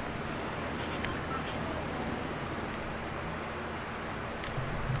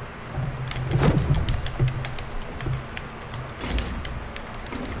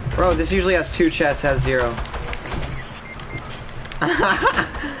 Bro, this usually has 2 chests, has 0. Are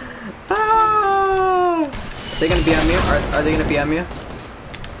they gonna be on me? Are they gonna be on me?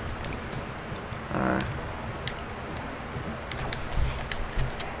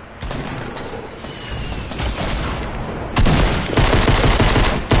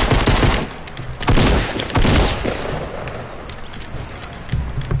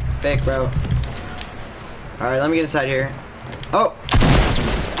 Fake, bro. Alright, let me get inside here. Oh!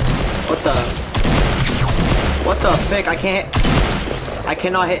 What the frick? I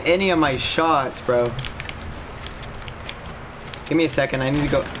cannot hit any of my shots, bro. Give me a second, I need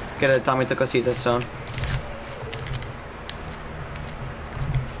to go get a Tommy Tocosita zone.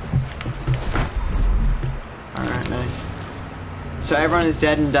 so everyone is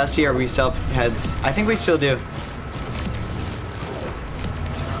dead and dusty, or we still have heads? I think we still do.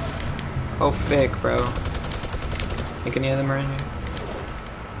 Oh, fake, bro. Think any of them are in here?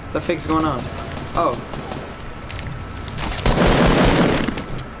 What the fuck's going on? Oh.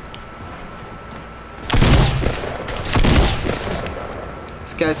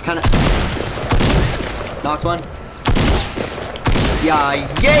 This guy's kind of... Knocked one. Yeah,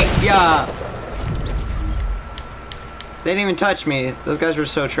 yay! Yeah! They didn't even touch me. Those guys were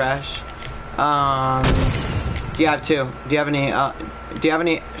so trash. Yeah, I have two. Do you have any,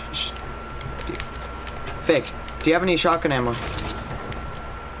 Fake. Do you have any shotgun ammo?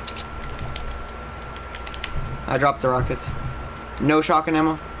 I dropped the rockets. No shotgun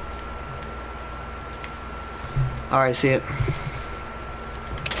ammo? Alright, see it.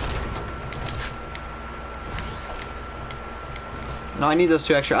 No, I need those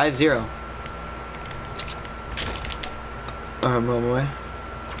two extra. I have 0. I'm on my way.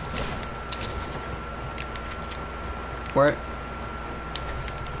 Where?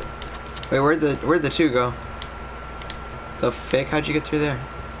 Wait, where'd the 2 go? The fake? How'd you get through there?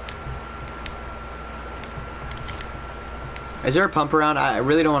 Is there a pump around? I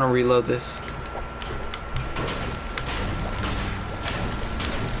really don't want to reload this.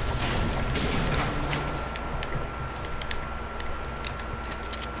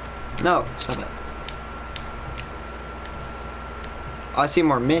 No, stop it. Oh, I see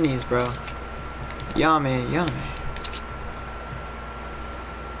more minis, bro. Yummy, yummy.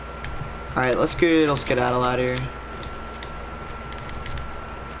 Alright, let's skedaddle out of here.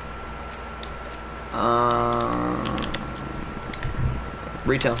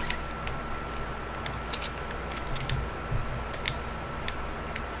 Retail.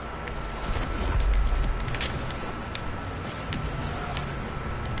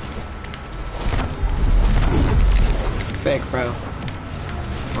 Fake, bro.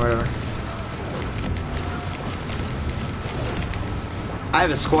 Whatever. I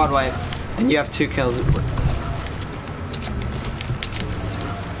have a squad wipe, and you have 2 kills.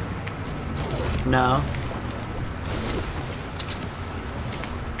 No.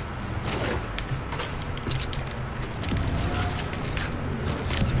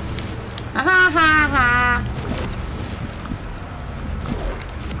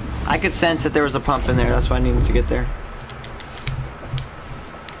 I could sense that there was a pump in there. That's why I needed to get there.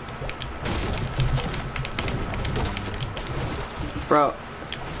 Bro,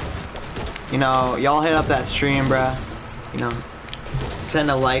 you know, y'all hit up that stream, bro. You know,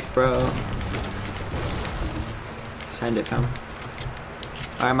 send a like, bro. Send it, fam.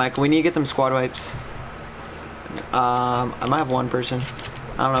 Alright, Mike, we need to get them squad wipes. I might have one person.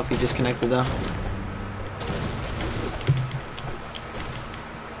 I don't know if he disconnected, though.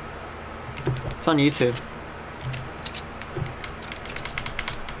 It's on YouTube.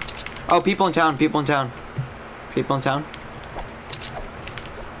 Oh, people in town, people in town. People in town.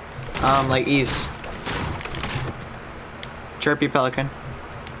 Like east. Chirpy Pelican.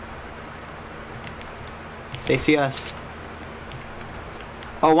 They see us.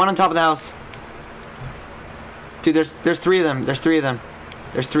 Oh, one on top of the house. Dude, there's 3 of them. There's 3 of them.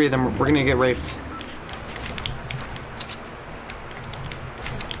 There's 3 of them. We're gonna get raped.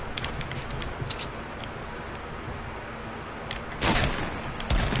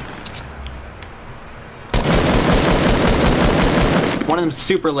 One of them's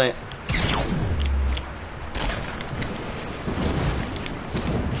super lit.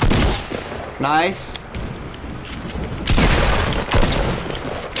 Nice.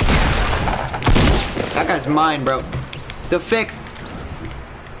 That guy's mine, bro. The fick.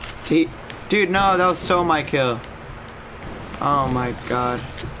 Dude, no, that was so my kill. Oh my god.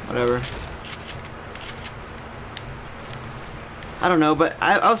 Whatever. I don't know, but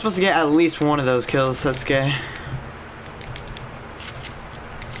I was supposed to get at least one of those kills. That's gay.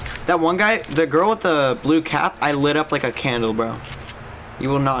 That one guy, the girl with the blue cap, I lit up like a candle, bro. You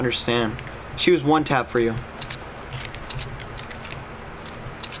will not understand. She was 1 tap for you.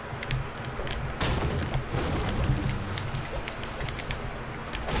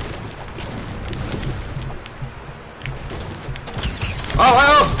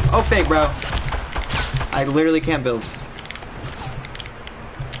 Oh, fake, bro. I literally can't build.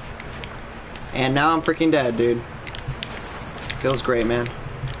 And now I'm freaking dead, dude. Feels great, man.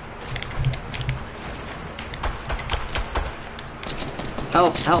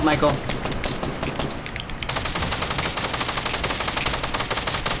 Help, help, Michael.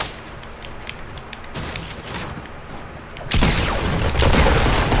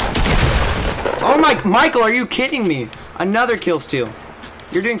 Oh my, Michael, are you kidding me? Another kill steal.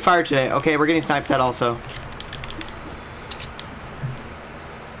 You're doing fire today. Okay, we're getting sniped at also.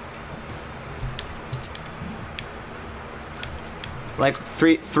 Like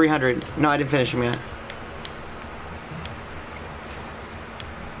 300. No, I didn't finish him yet.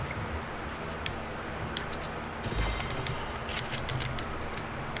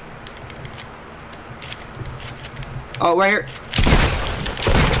 Oh, right here.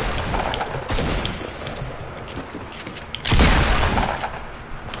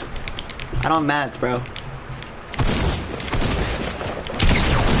 I don't have mats, bro.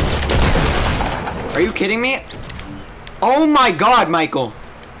 Are you kidding me? Oh my god, Michael.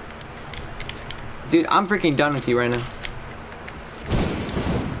 Dude, I'm freaking done with you right now.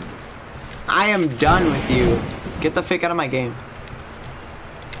 I am done with you. Get the frick out of my game.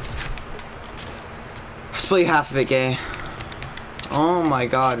 Split half of it, gay. Oh my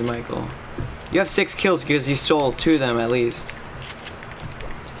god, Michael. You have 6 kills because you stole 2 of them at least.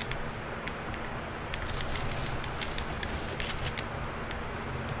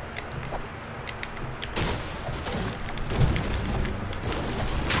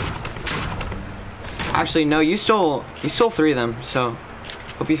 Actually, no, you stole 3 of them, so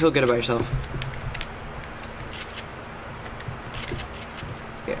hope you feel good about yourself.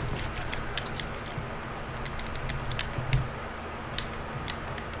 Yeah.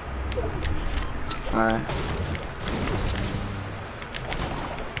 Alright.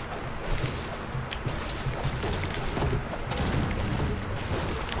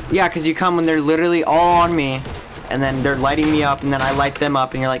 Yeah, because you come when they're literally all on me, and then they're lighting me up, and then I light them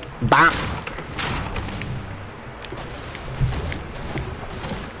up, and you're like, BAM!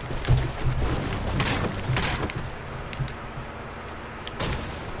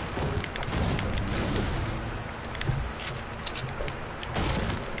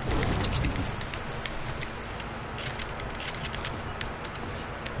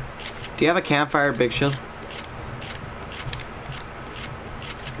 Do you have a campfire, Big Shield?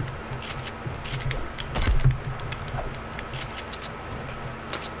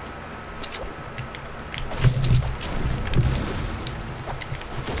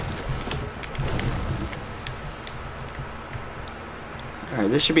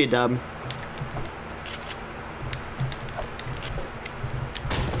 Alright, this should be a dub.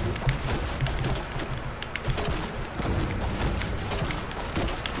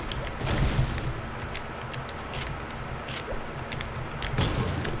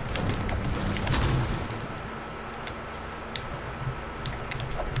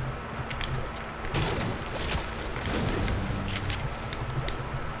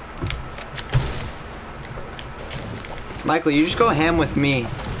 Michael, you just go ham with me.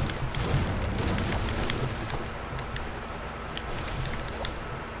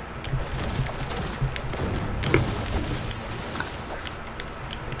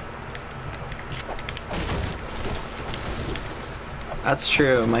 That's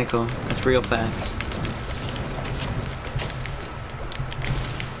true, Michael. That's real facts.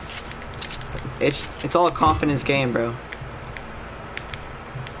 It's all a confidence game, bro.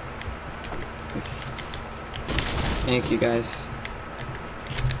 Thank you, guys.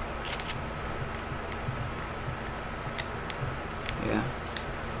 Yeah.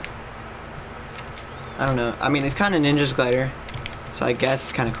 I don't know. I mean, it's kind of Ninja's glider, so I guess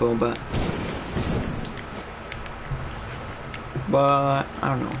it's kind of cool, but I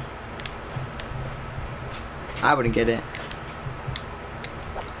don't know. I wouldn't get it.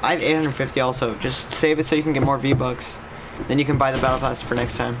 I have 850 also. Just save it so you can get more V-Bucks. Then you can buy the battle pass for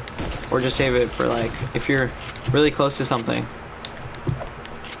next time. Or just save it for, like, if you're really close to something,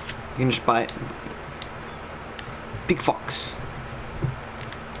 you can just buy it. Big Fox.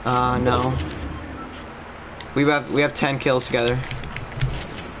 No. We have 10 kills together.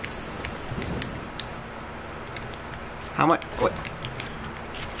 How much? What?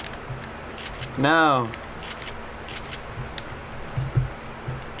 No.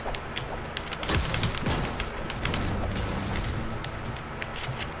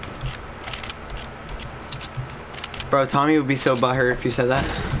 Bro, Tommy would be so butthurt if you said that.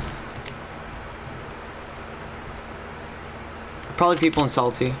 Probably people in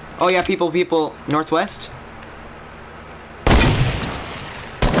Salty. Oh yeah, people, northwest.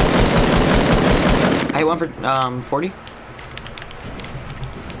 I hit one for 40.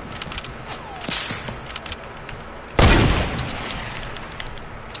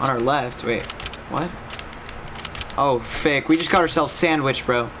 On our left, wait, what? Oh, fake, we just got ourselves sandwiched,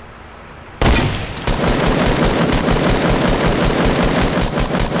 bro.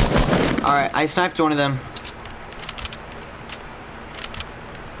 Alright, I sniped one of them.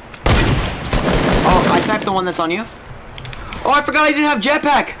 Oh, I sniped the one that's on you. Oh, I forgot I didn't have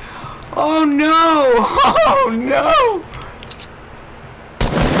jetpack. Oh no! Oh no!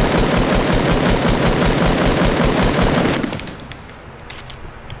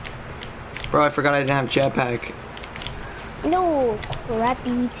 Bro, I forgot I didn't have jetpack. No,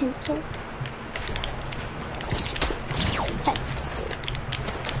 crappy pencil.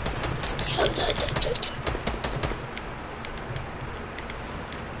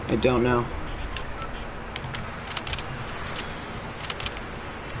 I don't know.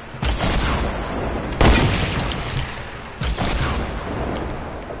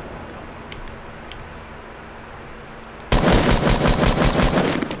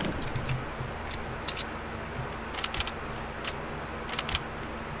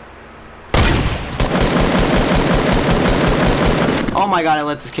 Oh my god, I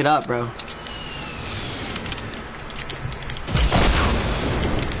let this kid up, bro.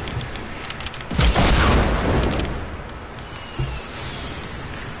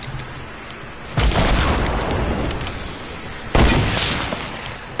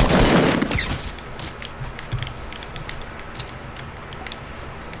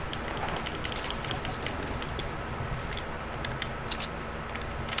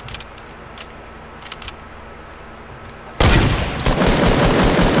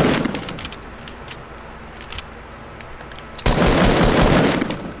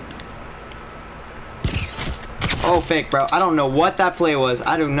 Oh, fake, bro. I don't know what that play was.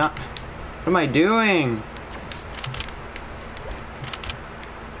 I do not... What am I doing?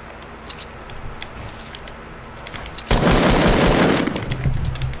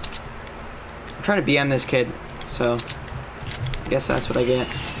 I'm trying to BM this kid, so... I guess that's what I get.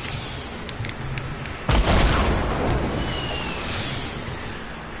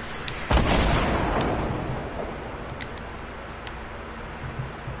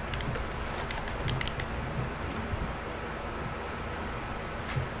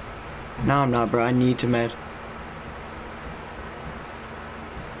 No, I'm not, bro. I need to med.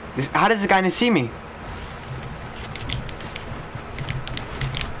 How does this guy not see me?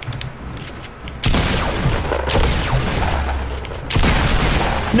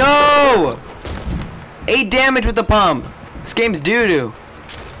 No! 8 damage with the pump. This game's doo-doo.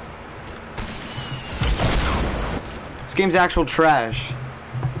 This game's actual trash.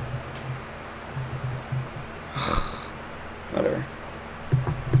 Whatever.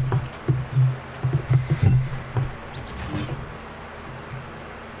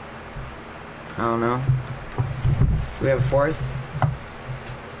 I don't know. Do we have a fourth?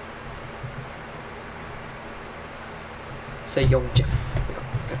 Say yo, Jeff.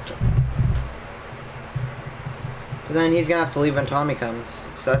 Gotcha. Cause then he's gonna have to leave when Tommy comes,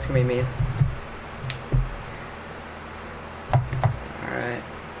 so that's gonna be me. Alright.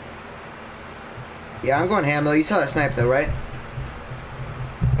 Yeah, I'm going ham though. You saw that snipe though, right?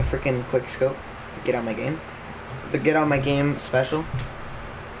 A freaking quick scope. Get out my game. The get out my game special.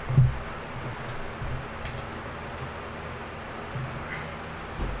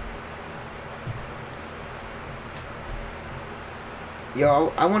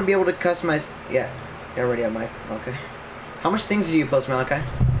 Yo, I want to be able to customize. Yeah, you already have Mike. Okay. How much things do you post, Malachi?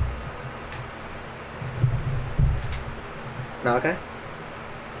 Malachi?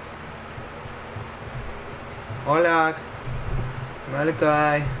 Hola.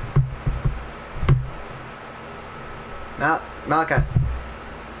 Malachi. Malachi.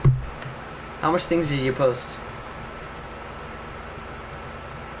 How much things do you post?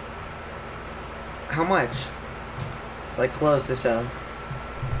 How much? Like, close this out.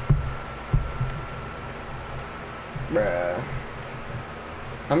 Bruh.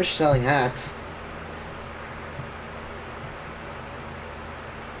 I'm just selling hats.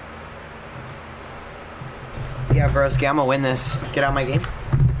 Yeah, broski, I'm gonna win this. Get out of my game.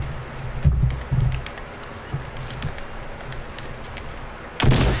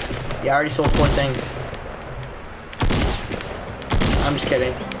 Yeah, I already sold 4 things. I'm just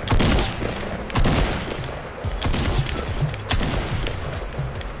kidding.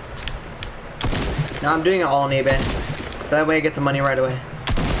 No, I'm doing it all on eBay. So that way I get the money right away.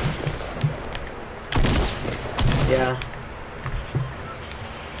 Yeah.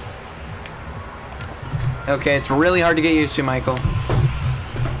 Okay, it's really hard to get used to, Michael.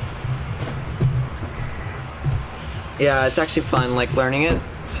 Yeah, it's actually fun, like learning it.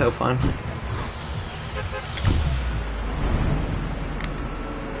 It's so fun.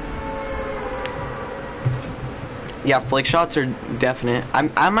 Yeah, flick shots are definite.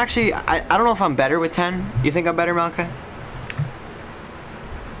 I'm actually I don't know if I'm better with 10. You think I'm better, Malachi?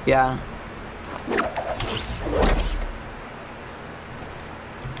 Yeah.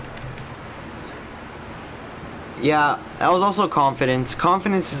 Yeah, that was also confidence.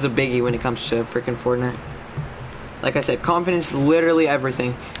 Confidence is a biggie when it comes to freaking Fortnite. Like I said, confidence is literally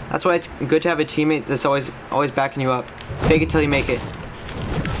everything. That's why it's good to have a teammate that's always backing you up. Fake it till you make it.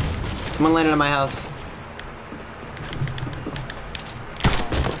 Someone landed on my house.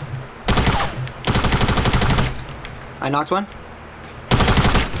 I knocked one.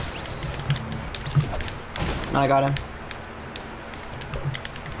 I got him.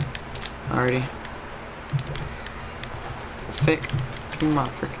 Alrighty. Fick. Give me my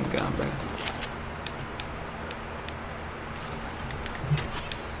freaking gun,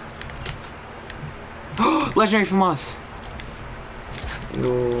 bro. Legendary from us.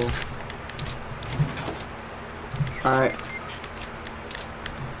 Yo. Alright.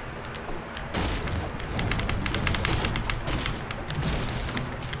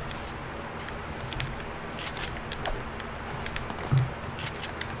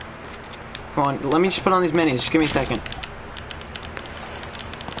 Come on, let me just put on these minis. Just give me a second.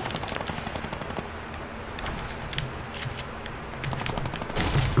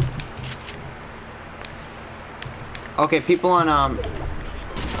 Okay, people on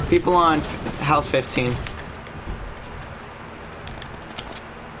house 15.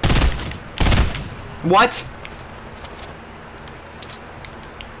 What?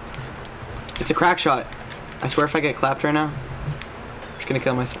 It's a crack shot. I swear if I get clapped right now, I'm just gonna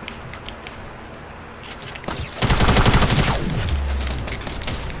kill myself.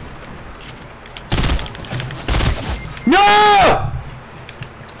 No!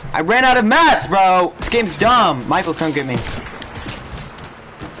 I ran out of mats, bro. This game's dumb. Michael, come get me.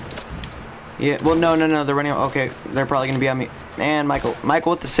 Yeah, well, no, they're running. Okay, they're probably gonna be on me. And Michael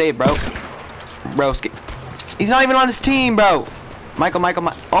with the save, bro. Broski. He's not even on his team, bro. Michael.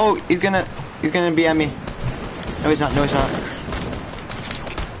 Oh, he's gonna be on me. No, he's not.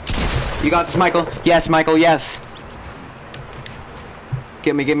 You got this, Michael. Yes, Michael. Yes.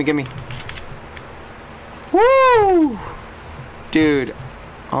 Get me. Woo! Dude.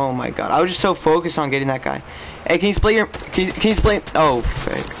 Oh my god. I was just so focused on getting that guy. Hey, can you split your... Can you split... Oh,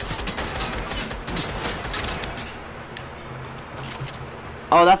 fake.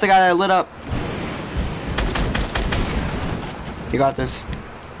 Oh, that's the guy that I lit up. You got this.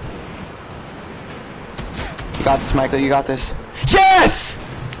 You got this, Michael. You got this. Yes!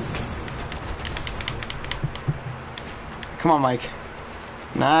 Come on, Mike.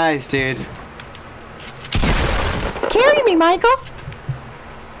 Nice, dude. Carry me, Michael.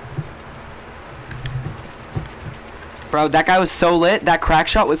 Bro, that guy was so lit. That crack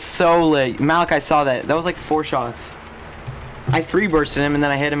shot was so lit. Malik, I saw that. That was like 4 shots. I 3-bursted him and then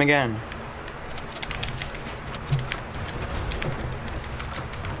I hit him again.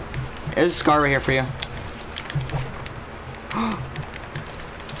 There's a scar right here for you.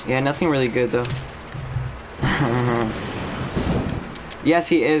 Yeah, nothing really good though. Yes,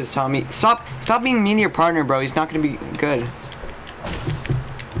 he is, Tommy. Stop being mean to your partner, bro. He's not gonna be good.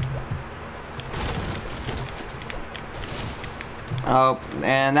 Oh,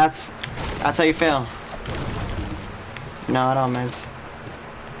 and that's how you fail. No, I don't, man.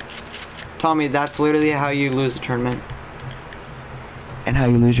 Tommy, that's literally how you lose the tournament. And how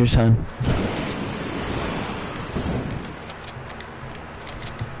you lose your son.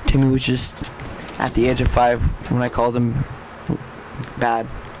 Timmy was just at the age of 5 when I called him bad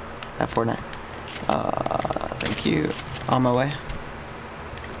at Fortnite. Thank you. On my way.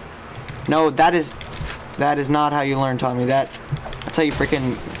 No, that is not how you learn, Tommy. That's how you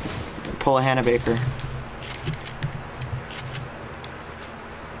freaking pull a Hannah Baker.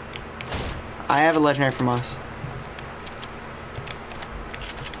 I have a legendary from us.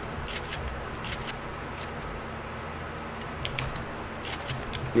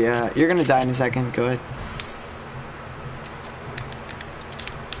 Yeah, you're gonna die in a second. Go ahead.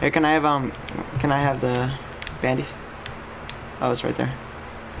 Hey, can I have the bandies? Oh, it's right there.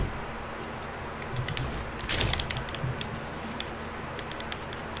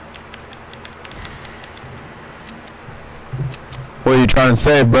 What are you trying to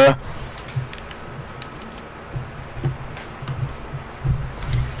say, bruh?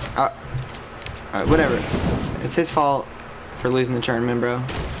 Whatever. It's his fault for losing the tournament, bro.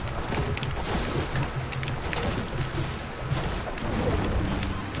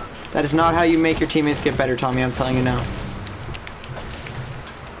 That is not how you make your teammates get better, Tommy. I'm telling you now.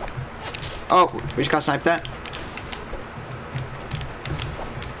 Oh, we just got sniped at.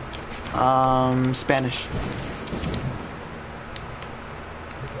 Spanish.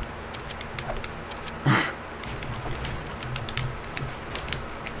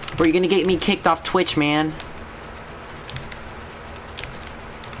 Bro, you're gonna get me kicked off Twitch, man.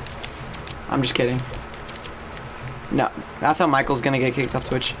 I'm just kidding. No, that's how Michael's gonna get kicked off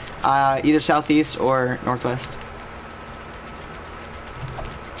Twitch. Either southeast or northwest.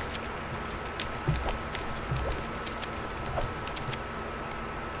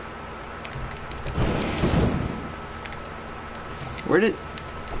 Where did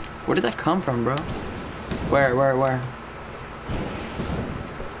that come from, bro? Where?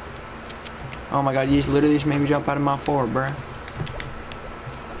 Oh my god, you literally just made me jump out of my fort, bro.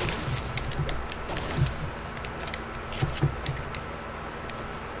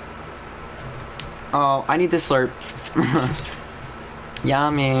 Oh, I need this slurp.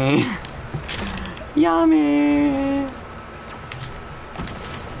 Yummy. Yummy.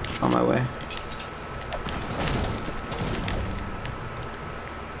 On my way.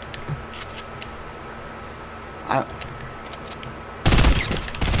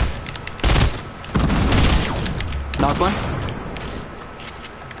 Knock one.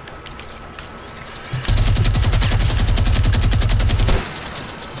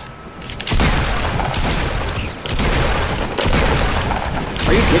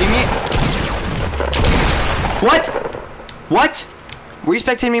 Are you kidding me? What? What? Were you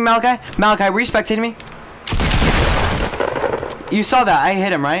spectating me, Malachi? Malachi, were you spectating me? You saw that. I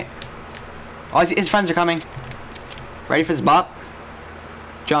hit him, right? Oh, his friends are coming. Ready for this bop?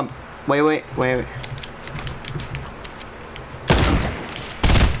 Jump. Wait.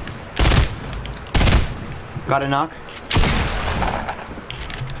 Got a knock.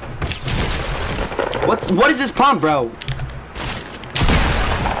 What is this pump, bro?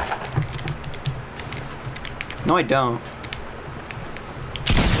 No, I don't.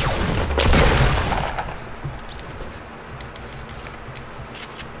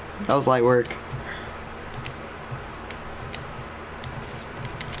 That was light work.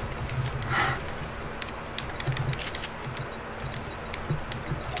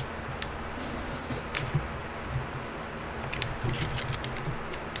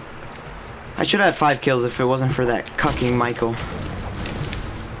 I should have had 5 kills if it wasn't for that cucking Michael.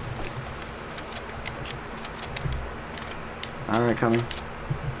 Alright, coming.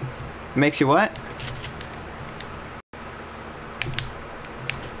 Makes you what?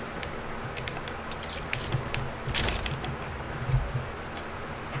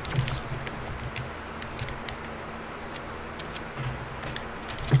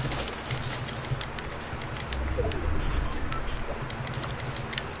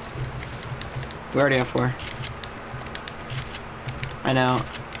 We already have 4. I know.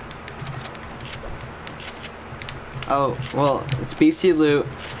 Oh, well, it's BC Loot,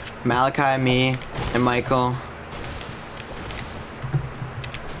 Malachi, me, and Michael.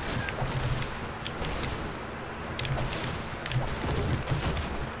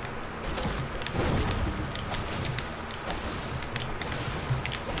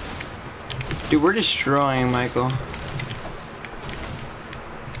 Dude, we're destroying Michael.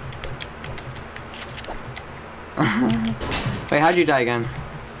 Wait, how'd you die again?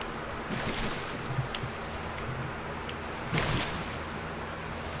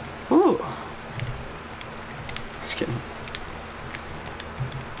 Ooh. Just kidding.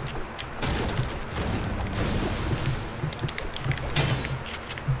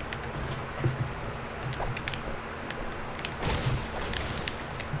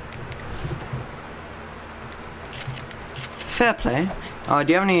 Fair play.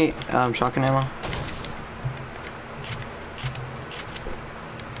 Do you have any shotgun ammo?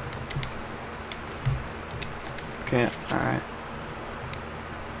 Okay, alright.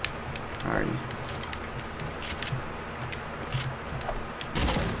 Alrighty.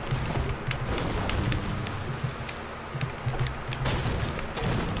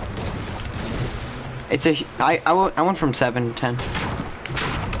 It's a... I went from 7 to 10.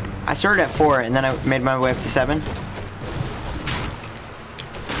 I started at 4 and then I made my way up to 7.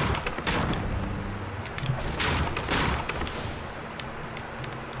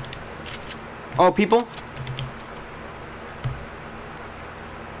 Oh, people?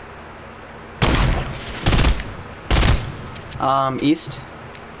 East.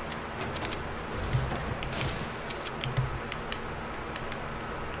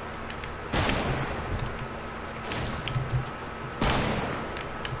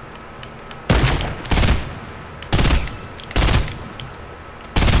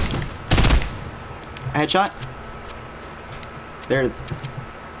 Headshot. There.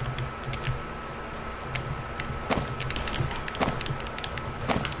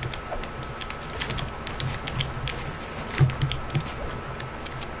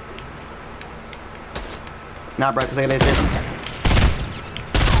 Nah, bro, because I gotta hit this.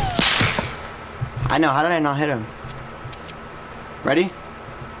 I know, how did I not hit him? Ready?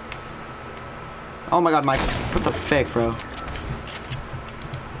 Oh my god, Mike. What the fake, bro?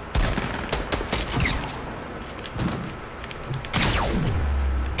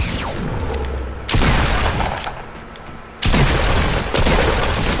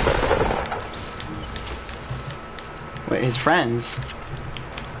 Wait, his friends?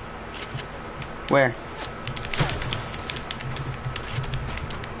 Where?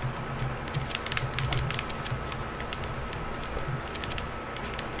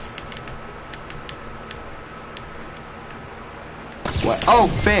 What? Oh,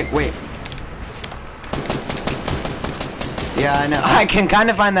 fake. Wait. Yeah, I know. I can kind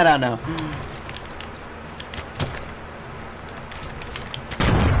of find that out now.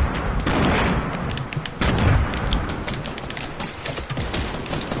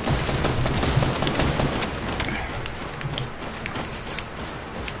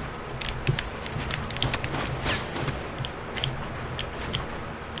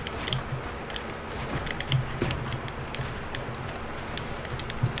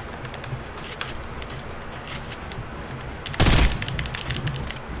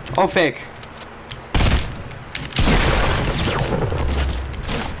 Oh, fake.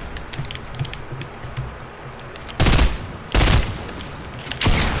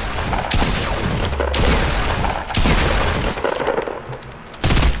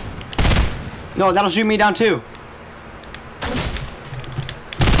 No, that'll shoot me down too.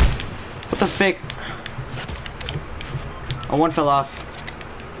 What the fake? Oh, one fell off.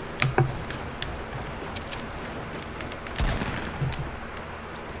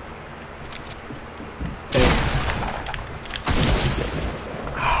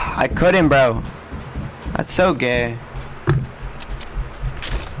 I couldn't, bro. That's so gay.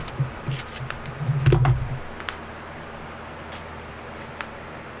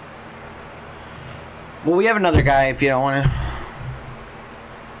 Well, we have another guy if you don't want to.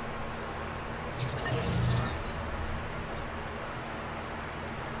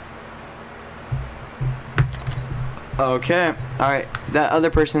 Okay. Alright. That other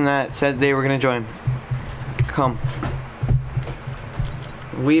person that said they were going to join. Come.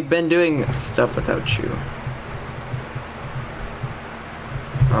 We've been doing stuff without you.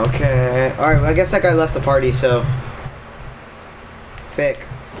 Okay. Alright, well, I guess that guy left the party, so. Fake.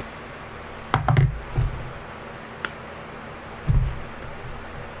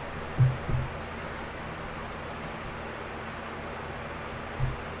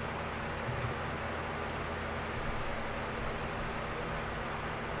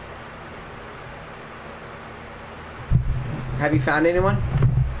 Have you found anyone?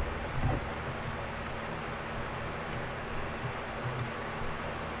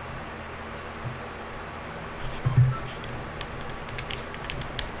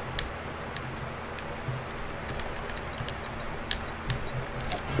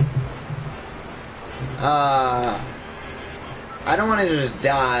 I don't want to just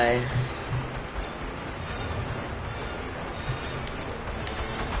die.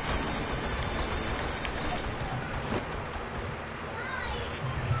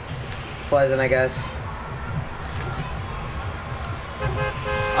 Pleasant, I guess.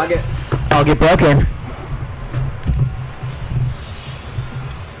 I'll get broken.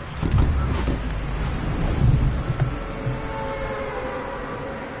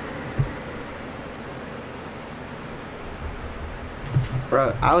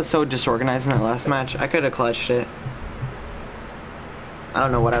 Bro, I was so disorganized in that last match. I could have clutched it. I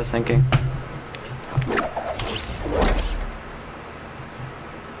don't know what I was thinking.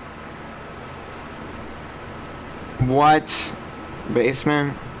 What?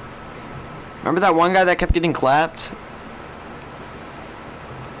 Basement? Remember that one guy that kept getting clapped?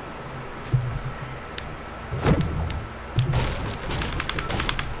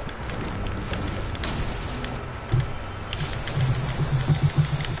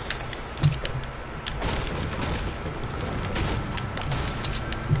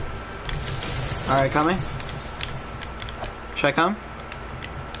 Alright, coming? Should I come?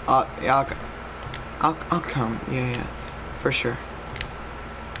 Yeah, I'll come. Yeah, for sure.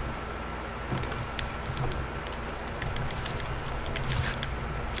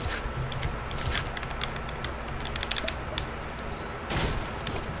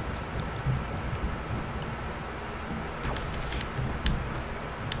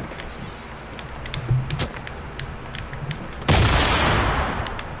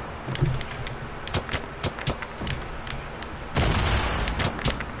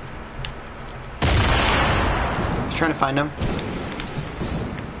 Trying to find him.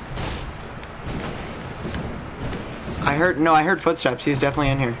 I heard footsteps. He's definitely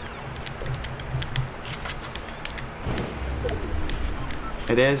in here.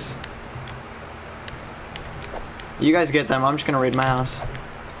 It is. You guys get them. I'm just gonna raid my house.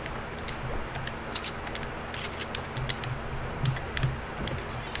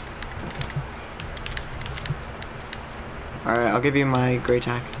 Alright, I'll give you my gray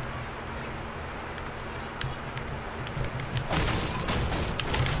tack.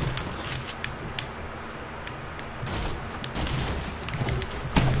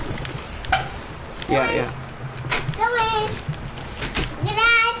 Yeah, yeah. Go in. Get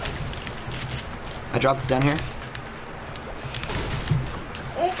out. I dropped it down here.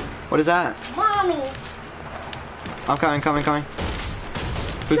 It's What is that? mommy. I'm coming.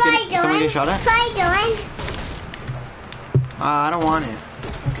 Who's Try getting? Someone get shot at? Try doing. I don't want it.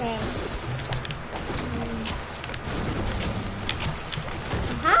 Okay.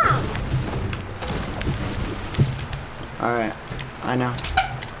 How? All right, I know.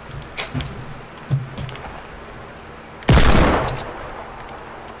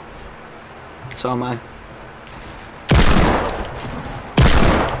 So am I.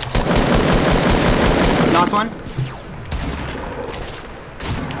 Knocked one.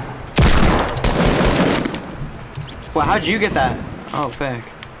 Well, how'd you get that? Oh, fake.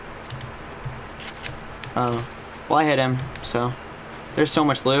 Oh. Well, I hit him, so. There's so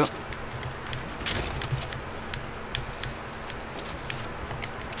much loot.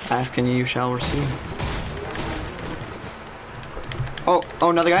 Ask and you shall receive. Oh,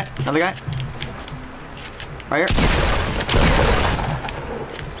 another guy. Right here.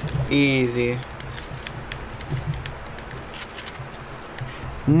 Easy.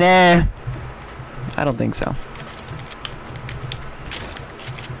 Nah. I don't think so.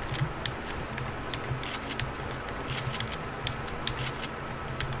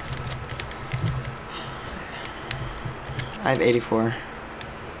 I have 84.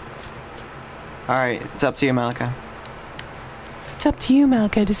 Alright, it's up to you, Malika. It's up to you,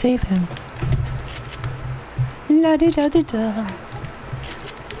 Malika, to save him. La di da di da.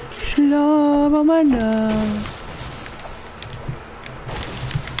 Shlabamana.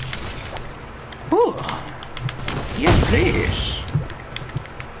 Ooh. Yes, please.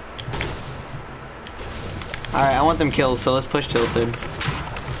 Alright, I want them kills, so let's push tilted.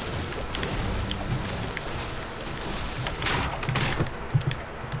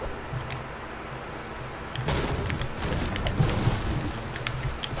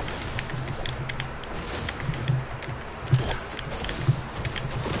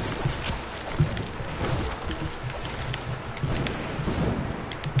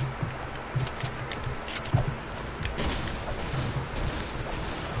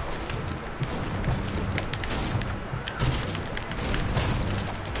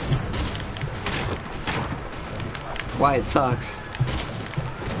 Why it sucks.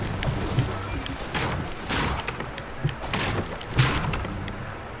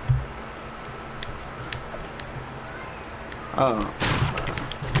 Oh.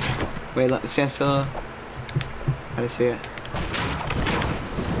 Wait, stand still. I see it.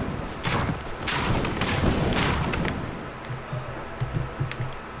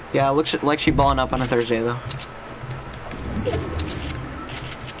 Yeah, it looks like she's balling up on a Thursday though.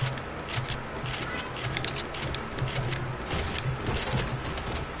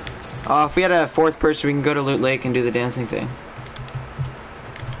 If we had a fourth person, we can go to Loot Lake and do the dancing thing.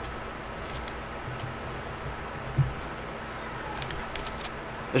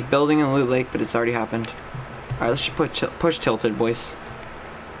 There's building in Loot Lake, but it's already happened. Alright, let's just push tilted, boys.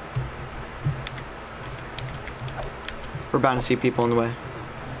 We're bound to see people in the way.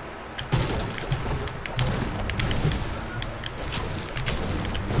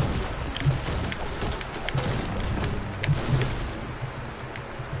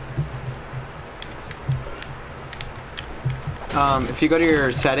 If you go to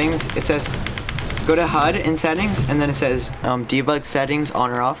your settings, it says go to HUD in settings, and then it says debug settings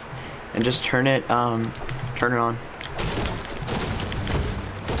on or off, and just turn it on.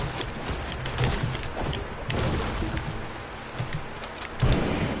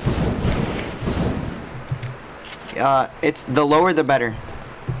 It's the lower the better.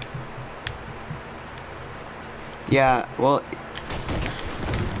 Yeah, well.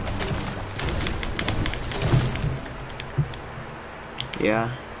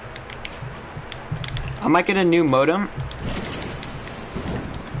 Yeah. I might get a new modem.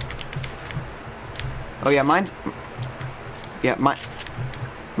 Oh yeah, mine's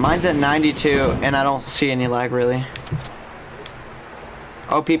at 92 and I don't see any lag really.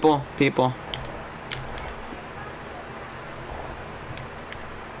 Oh, people.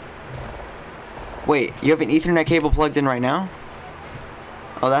 Wait, you have an Ethernet cable plugged in right now?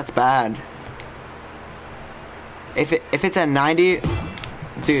 Oh, that's bad. If it's at 90,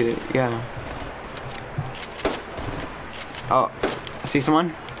 dude, yeah. Oh, I see someone.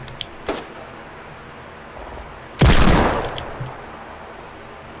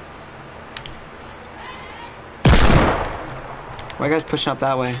 Why guys pushing up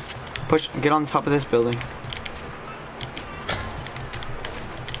that way? Get on the top of this building.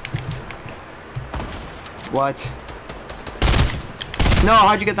 What? No,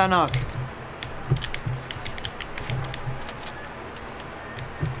 how'd you get that knock?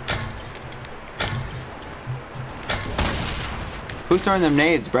 Who's throwing them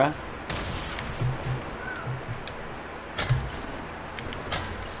nades, bruh?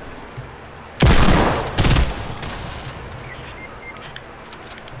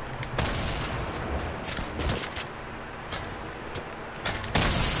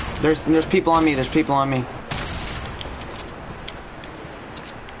 There's people on me. There's people on me.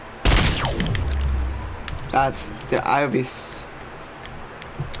 That's I would be.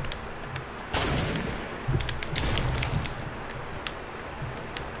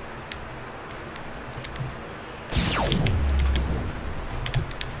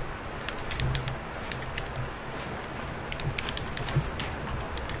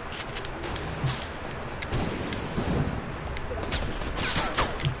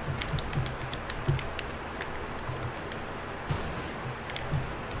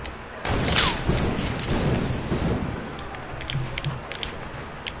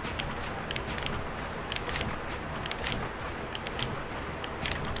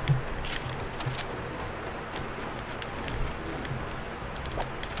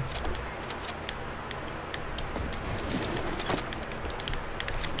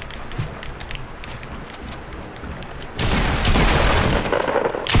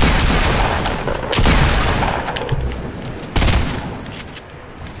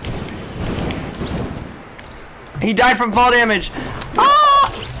 He died from fall damage. Ah!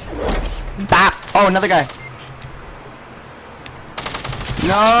 Bap. Oh, another guy.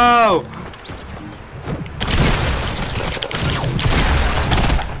 No.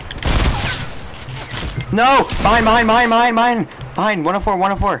 No. Behind. Behind. 104,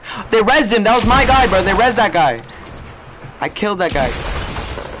 104. They rezzed him. That was my guy, bro. They rezzed that guy. I killed that guy.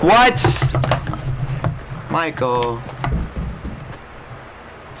 What? Michael.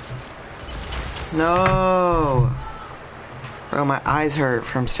 No. Bro, my eyes hurt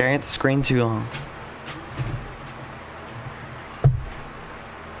from staring at the screen too long.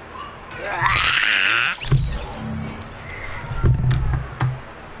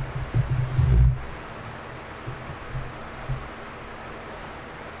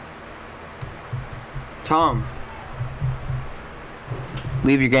 Tom.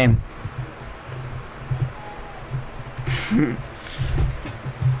 Leave your game.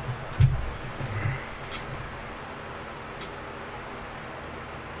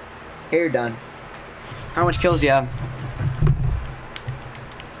 You're done. How much kills do you have?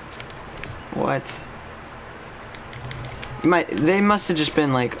 What? They must have just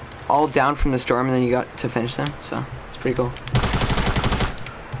been like all down from the storm and then you got to finish them, so it's pretty cool.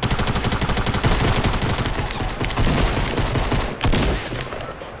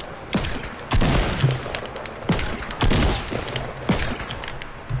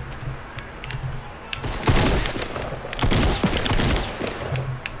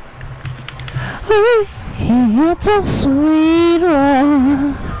 It's a sweet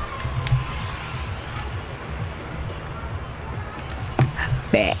one.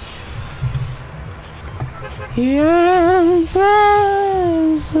 It's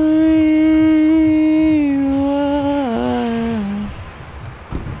a sweet one.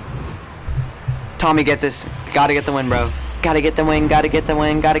 Tommy, get this. Gotta get the win, bro. Gotta get the win, gotta get the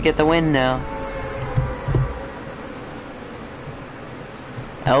win, gotta get the win now.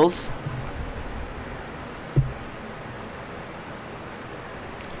 Else?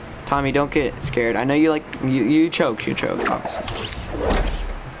 Tommy, don't get scared. I know you like you choke, obviously.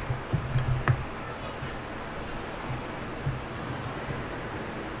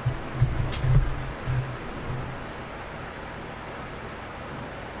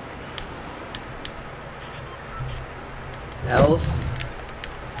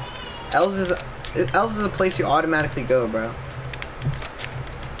 Else is a place you automatically go, bro.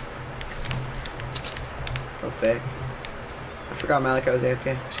 Oh, fake. I forgot Malik was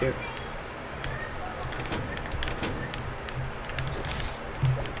AFK. Shoot.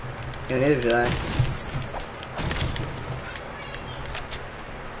 Yeah, neither did I.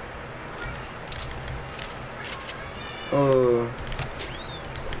 Oh.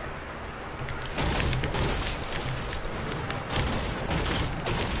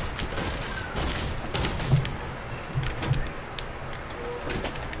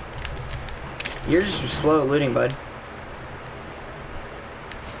 You're just slow looting, bud.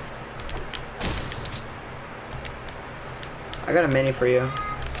 I got a mini for you.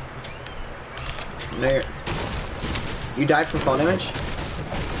 No, you died from fall damage?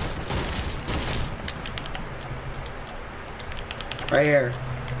 Right here.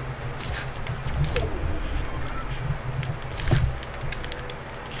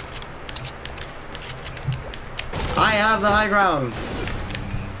 I have the high ground.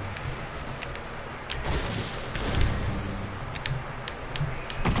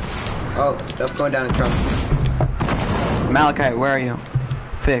 Oh, stuff going down in truck. Malachi, where are you?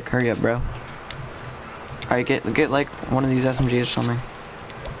 Fick, hurry up, bro. Alright, get like one of these SMGs or something.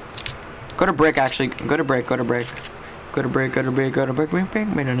 Go to brick, actually. Go to brick, go to brick. Go to brick, go to brick, go to brick, brick,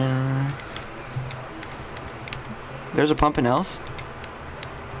 brick, brick. There's a pump in else.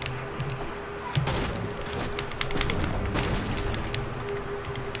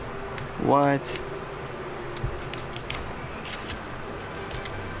 What?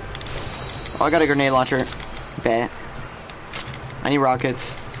 Oh, I got a grenade launcher. Bet. I need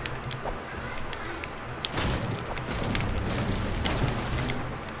rockets.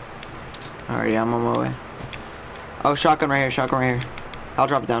 Alright, yeah, I'm on my way. Oh, shotgun right here, shotgun right here. I'll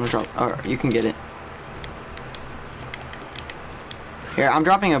drop it down, oh, you can get it. Here, I'm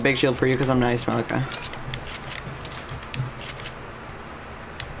dropping a big shield for you because I'm nice, Malachi.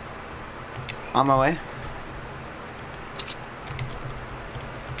 On my way.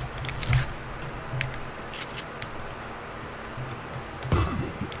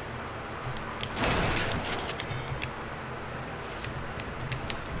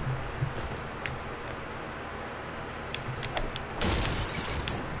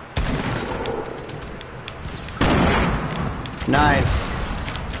 Nice.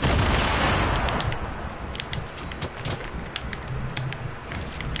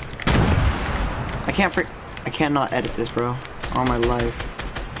 I cannot edit this, bro. All my life.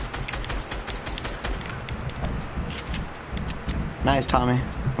 Nice, Tommy.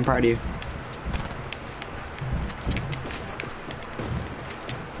 I'm proud of you.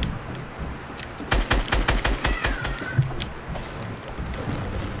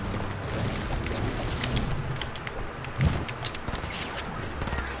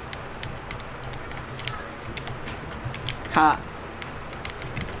 Ha.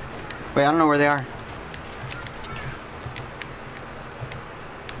 Wait, I don't know where they are.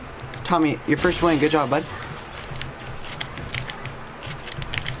 Tommy, your first win. Good job, bud.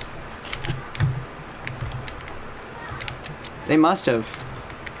 They must have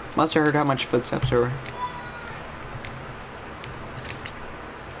heard how much footsteps there were.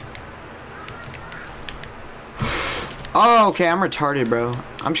 Oh, okay, I'm retarded, bro.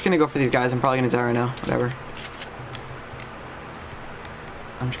 I'm just gonna go for these guys. I'm probably gonna die right now. Whatever.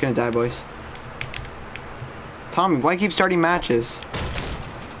 I'm just gonna die, boys. Tommy, why keep starting matches?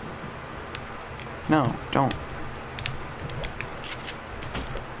 No, don't.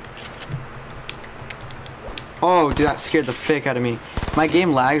 Oh, dude, that scared the frick out of me. My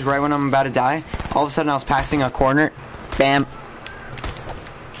game lags right when I'm about to die. All of a sudden, I was passing a corner. Bam.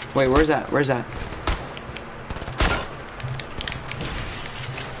 Wait, where's that? Where's that?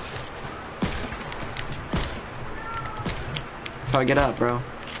 That's how I get up, bro.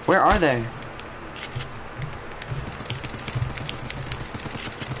 Where are they?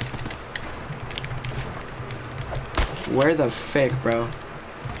 Where the frick, bro?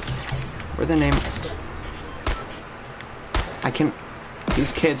 Where the name? I can.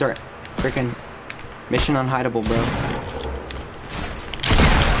 These kids are freaking mission unhideable, bro.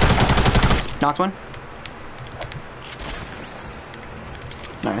 Knocked one.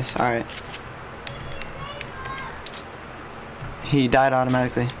 Nice. All right. He died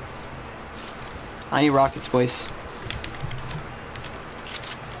automatically. I need rockets, boys.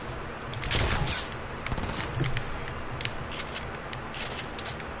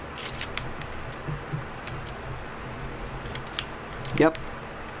 Yep.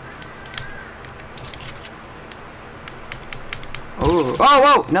 Oh, oh,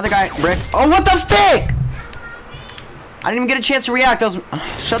 whoa! Another guy, brick. Oh, what the frick? I didn't even get a chance to react. That was.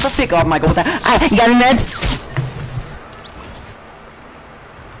 Shut the frick up, Michael. What the? You got any meds?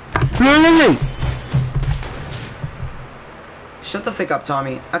 Shut the frick up,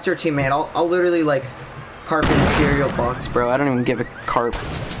 Tommy. That's your teammate. I'll literally like carp in a cereal box, bro. I don't even give a carp.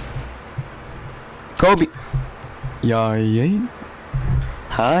 Kobe. Yeah.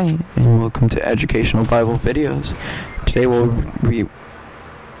 Hi, and welcome to Educational Bible Videos. Today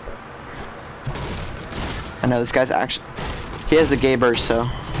I know this guy's actually... He has the gay burst, so...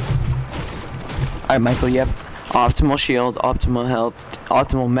 Alright, Michael, yep. Optimal shield, optimal health,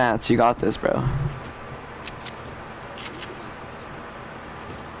 optimal mats. You got this, bro.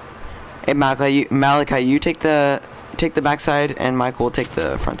 Hey, Malachi, you take the backside, and Michael will take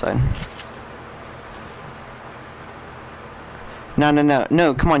the front side.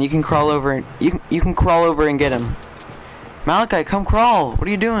 No, come on, you can crawl over. You can crawl over and get him. Malachi, come crawl. What are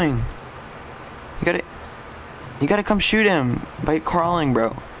you doing? You gotta come shoot him by crawling,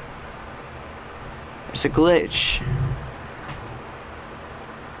 bro. It's a glitch.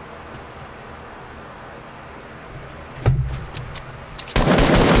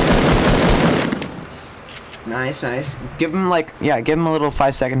 Nice, nice. Give him like, yeah, give him a little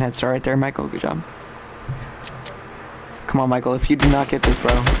 5-second head start right there, Michael. Good job. Come on, Michael. If you do not get this,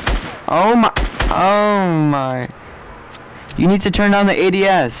 bro. Oh my. Oh my. You need to turn down the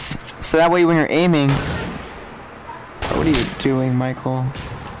ADS. So that way when you're aiming. What are you doing, Michael?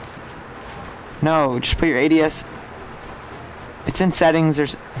 No, just put your ADS. It's in settings.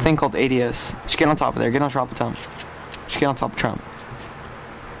 There's a thing called ADS. Just get on top of there. Get on top of Trump. Just get on top of Trump.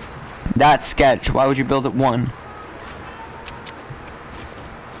 That sketch. Why would you build it one?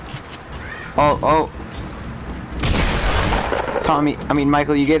 Oh. Tommy, I mean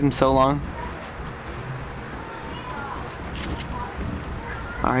Michael, you gave him so long.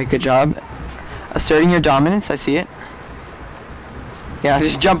 Alright, good job. Asserting your dominance, I see it. Yeah,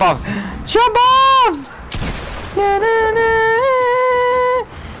 just jump off. Jump off! Na, na, na,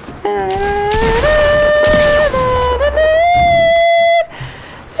 na, na,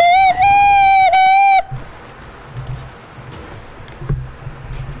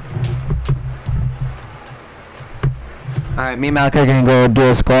 Alright, me and Malachi are gonna go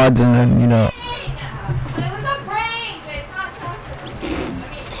do squads and then, you know. It was a prank. It's not trusted.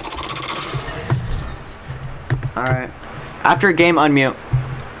 Alright. After a game, unmute.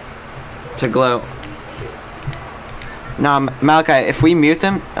 To glow. Nah, Malachi, if we mute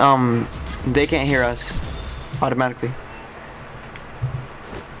them, they can't hear us. Automatically.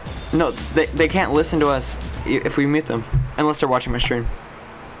 No, they can't listen to us if we mute them. Unless they're watching my stream.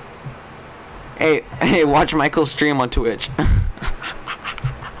 Hey, watch Michael's stream on Twitch.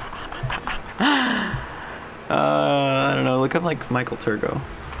 I don't know, look up like Michael Turgo.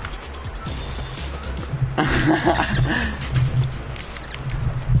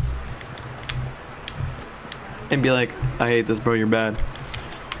 And be like, I hate this, bro, you're bad.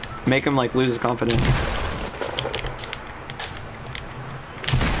 Make him like lose his confidence.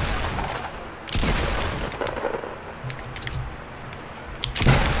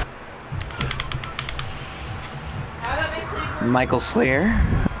 Michael Slayer.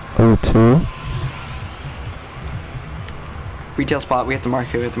 02. Retail spot, we have to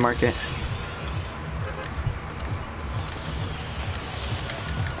mark it,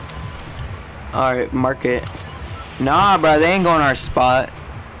 Alright, mark it. Nah, bro, they ain't going our spot.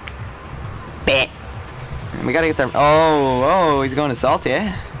 Bet. We gotta get there. Oh, he's going to Salty,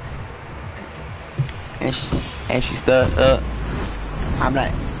 eh? And she's stuck up. I'm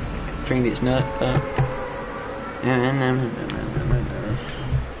not drinking this nut up.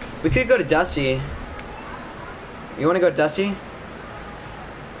 We could go to Dusty. You wanna go to Dusty?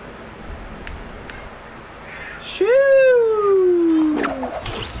 Shoo!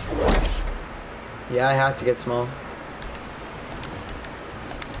 Yeah, I have to get small.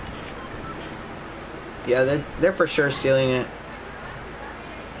 Yeah, they're for sure stealing it.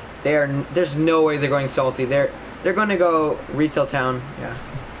 There's no way they're going Salty. They're gonna go Retail Town. Yeah.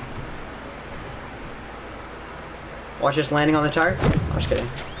 Watch this landing on the tire. Oh, just kidding.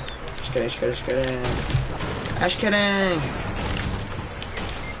 Just kidding. Just kidding.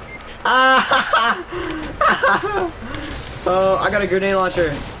 Ah! Oh, I got a grenade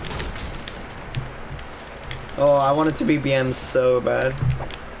launcher. Oh, I want it to be BM so bad.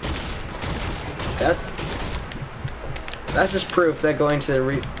 That's just proof that going to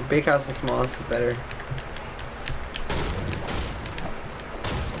the big house and small house is better.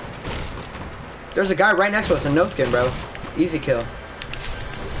 There's a guy right next to us in no skin, bro. Easy kill.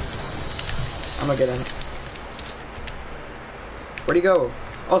 I'm gonna get him. Where'd he go?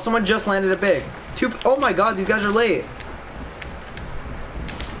 Oh, someone just landed a big. Oh my god, these guys are late.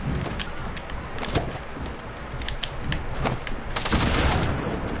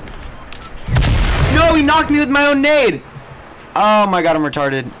 No, he knocked me with my own nade. Oh my god, I'm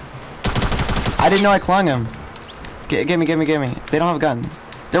retarded. I didn't know I clung him. Give me. They don't have a gun.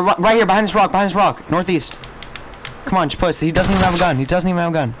 They're right here, behind this rock, northeast. Come on, just push. He doesn't even have a gun. He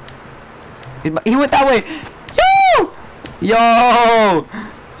went that way. Yo!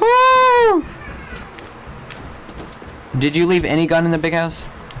 Woo! Did you leave any gun in the big house?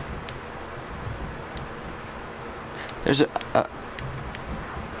 There's a...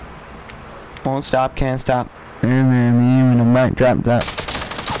 Won't stop, can't stop. And then you might drop that.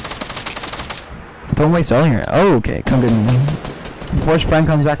 Don't waste all here. Oh, okay, come get me. Before Sprang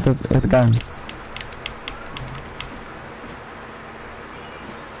comes back with a gun.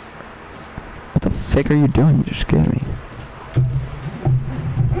 What the frick are you doing? You just scared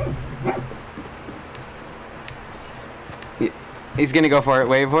me. He's gonna go for it.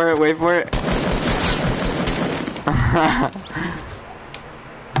 Wait for it.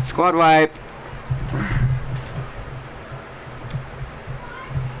 Squad wipe.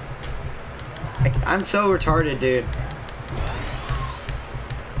 I'm so retarded, dude.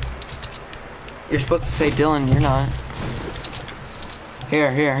 You're supposed to say Dylan, you're not. Here,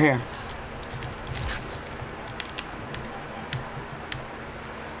 here, here.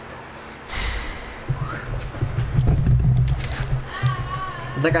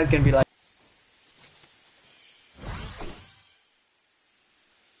 That guy's gonna be like,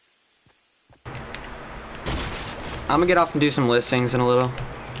 I'm gonna get off and do some listings in a little.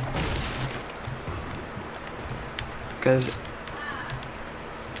 Cause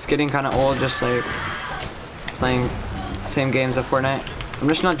it's getting kind of old just like playing same games of Fortnite. I'm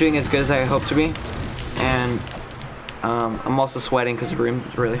just not doing as good as I hope to be. And I'm also sweating because the room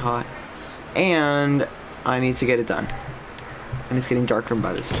is really hot. And I need to get it done. And it's getting darker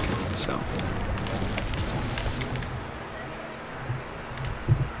by the second, so.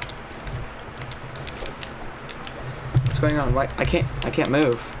 What's going on? Why I can't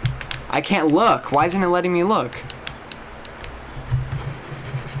move. I can't look. Why isn't it letting me look?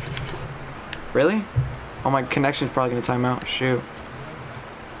 Really? Oh, my connection's probably gonna time out. Shoot.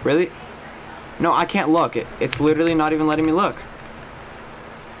 Really? No, I can't look. It's literally not even letting me look.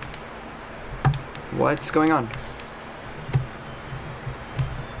 What's going on?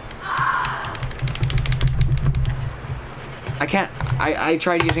 I can't. I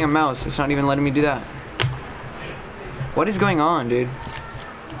tried using a mouse. It's not even letting me do that. What is going on, dude?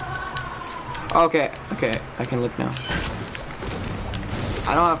 Okay, okay. I can look now.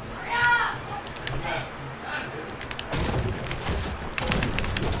 I don't have.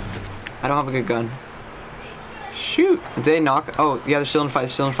 I don't have a good gun. Shoot. Did they knock? Oh, yeah, they're still in fight.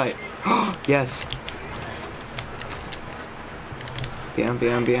 Still in fight. Yes.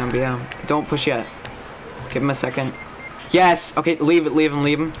 BM. Don't push yet. Give him a second. Yes. Okay, leave him.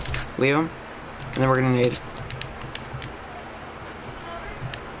 Leave him. And then we're gonna nade.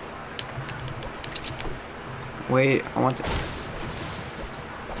 Wait, I want to.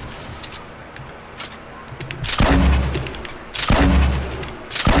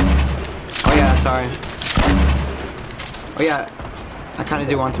 Oh yeah, sorry. Oh yeah, I kind of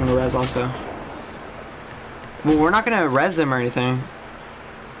do want him to res also. Well, we're not gonna res them or anything.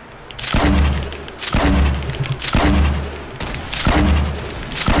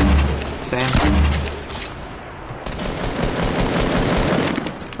 Same.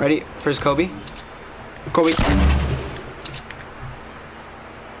 Ready? First Kobe. Kobe.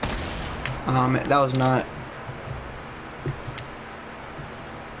 That was not.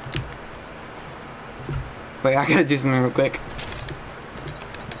 Wait, I gotta do something real quick.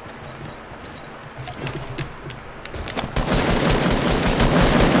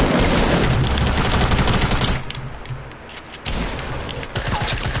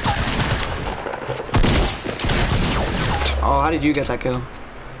 Oh, how did you get that kill?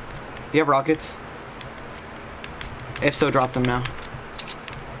 You have rockets? If so, drop them now.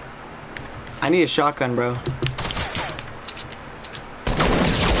 I need a shotgun, bro.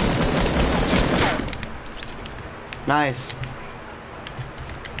 Nice.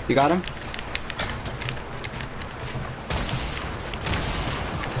 You got him?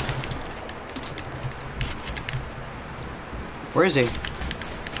 Where is he?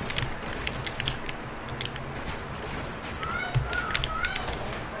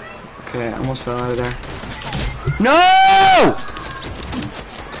 Okay, I almost fell out of there. No!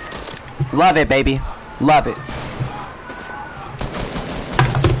 Love it, baby. Love it.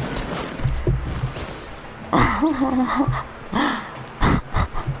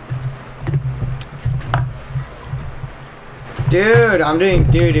 Dude, I'm doing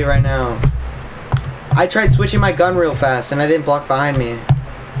duty right now. I tried switching my gun real fast and I didn't block behind me.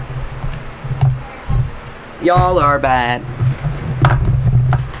 Y'all are bad.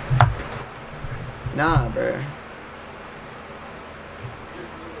 Nah, bro.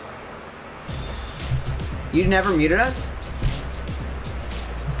 You never muted us?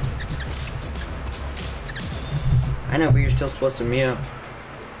 I know, but you're still supposed to mute.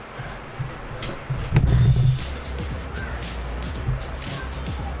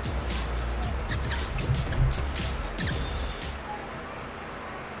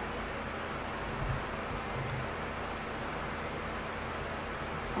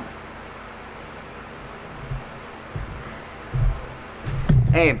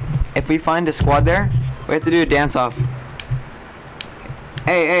 Hey, if we find a squad there, we have to do a dance off.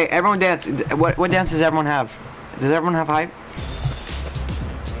 Hey, everyone dance. What dance does everyone have? Does everyone have hype?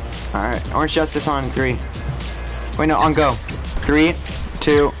 Alright, Orange Justice on 3. Wait, no, on go. 3,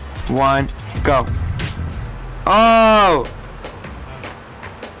 2, 1, go. Oh!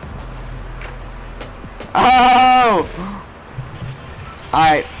 Oh!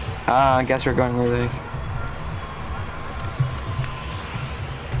 Alright, I guess we're going really big.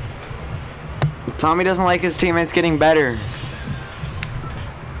 Tommy doesn't like his teammates getting better.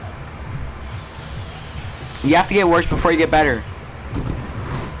 You have to get worse before you get better.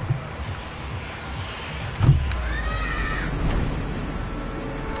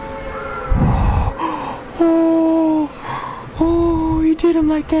 Oh, you did him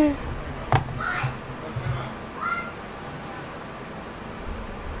like that.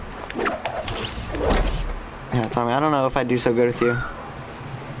 Yeah, Tommy, I don't know if I do so good with you.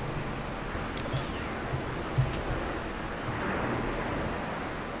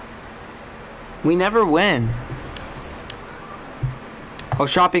 We never win. Oh,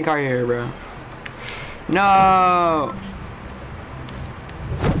 shopping cart here, bro. No.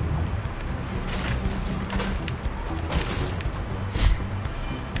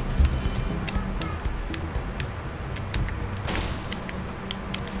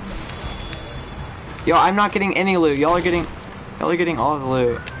 Yo, I'm not getting any loot. Y'all are getting all of the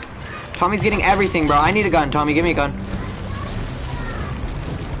loot. Tommy's getting everything, bro. I need a gun. Tommy, give me a gun.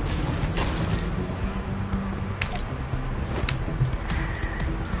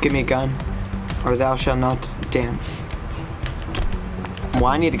 Give me a gun, or thou shalt not dance. Well,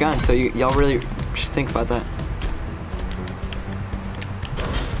 I need a gun, so y'all really should think about that.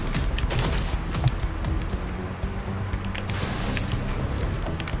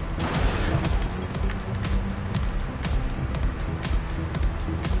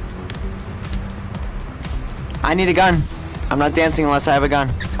 I need a gun. I'm not dancing unless I have a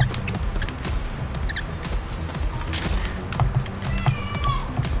gun.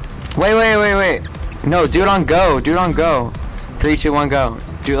 Wait. No, do it on go. Do it on go. 3, 2, 1, go.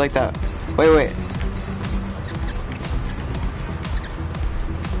 Do it like that. Wait.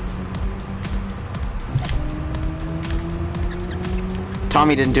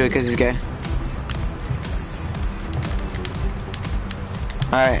 Tommy didn't do it because he's gay.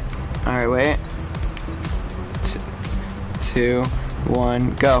 Alright, wait. 2,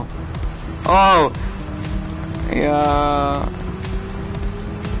 1, go. Oh! Yeah.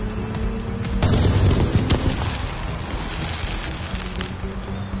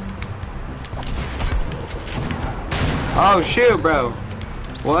 Oh shoot, bro.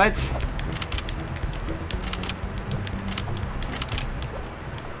 What?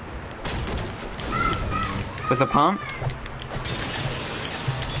 With a pump?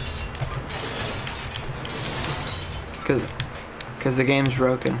 Cause the game's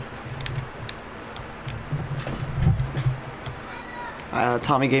broken.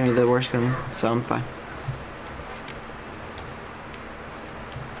 Tommy gave me the worst gun, so I'm fine.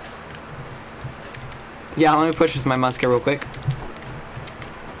 Yeah, let me push with my musket real quick.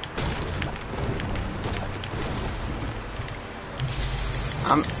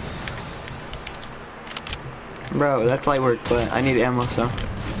 Bro, that's light work, but I need ammo, so.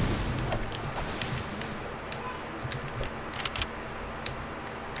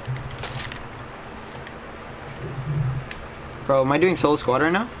 Bro, am I doing solo squad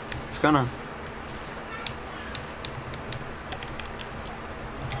right now? What's going on?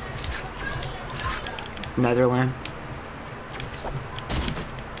 Netherland.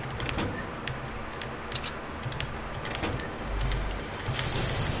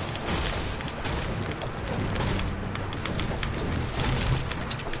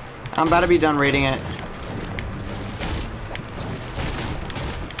 I'm about to be done raiding it.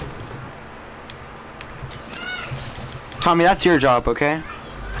 Tommy, that's your job, okay?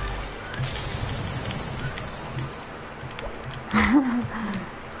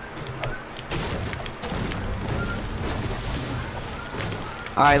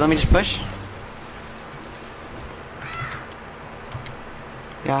 Alright, let me just push.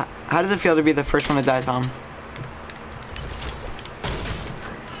 Yeah, how does it feel to be the first one to die, Tom?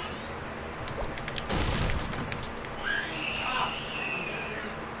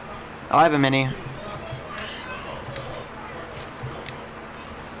 Oh, I have a mini.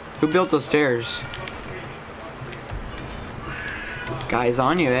 Who built those stairs? Guys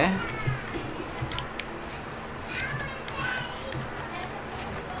on you, eh?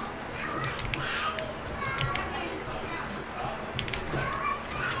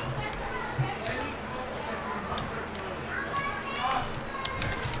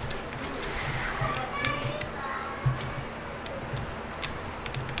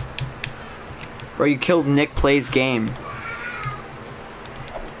 Bro, you killed Nick Plays Game.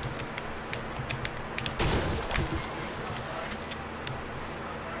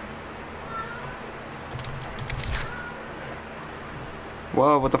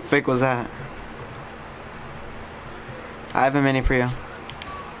 Whoa, what the frick was that? I have a mini for you.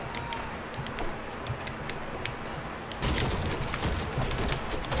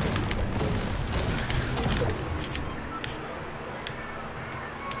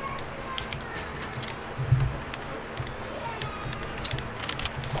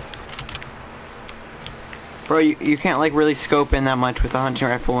 Bro, you can't like really scope in that much with a hunting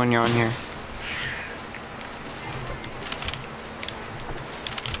rifle when you're on here.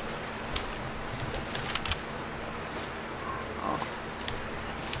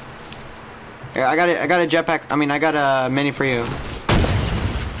 Here, I got a jetpack. I mean, I got a mini for you.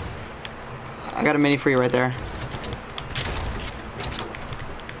 I got a mini for you right there.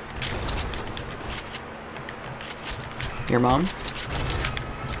 Your mom?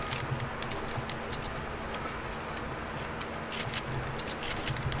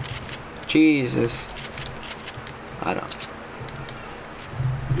 Jesus. I don't.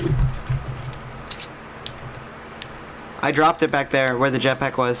 I dropped it back there where the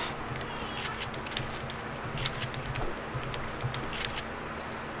jetpack was.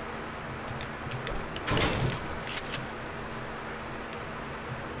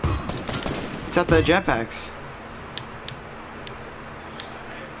 It's at the jetpacks.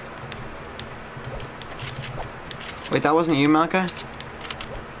 Wait, that wasn't you, Malka?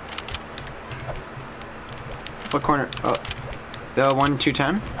 What corner? Oh, the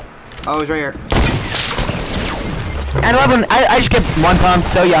 1-2-10? Oh, it's right here. And 11, I just get one pump.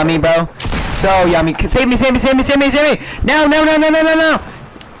 So yummy, bro. So yummy. Save me, save me, save me, save me, save me. No, no, no, no, no, no, no.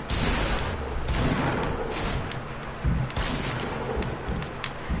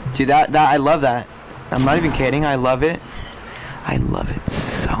 Dude, that I love that. I'm not even kidding. I love it. I love it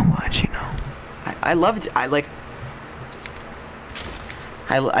so much, you know. I love it. I lit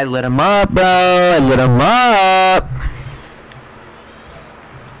him up, bro. I lit him up.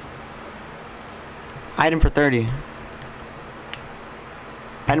 I had him for 30. I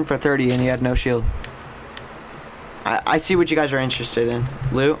had him for 30 and he had no shield. I see what you guys are interested in.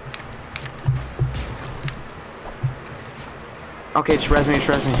 Loot. Okay, just res me, just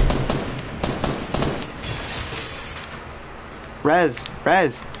res me. Res.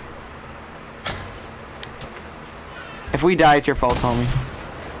 If we die, it's your fault, homie.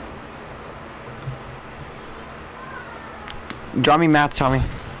 Draw me mats, Tommy.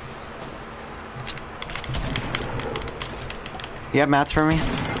 You have mats for me?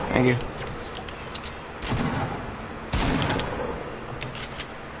 Thank you.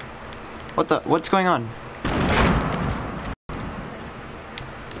 What's going on?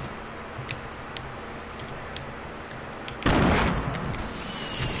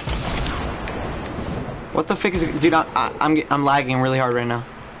 What the frick is it? Dude, I'm lagging really hard right now.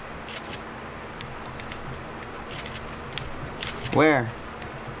 Where?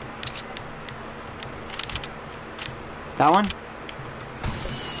 That one?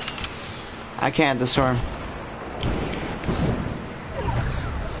 I can't, the storm.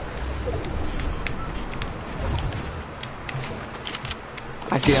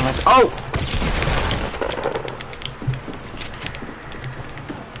 I see them. Oh!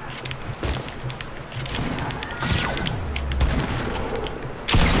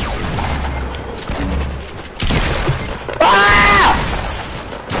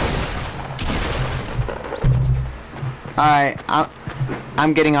 Alright,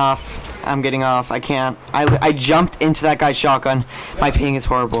 I'm getting off. I'm getting off. I can't. I jumped into that guy's shotgun. My ping is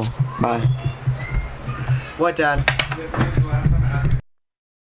horrible. Bye. What, Dad?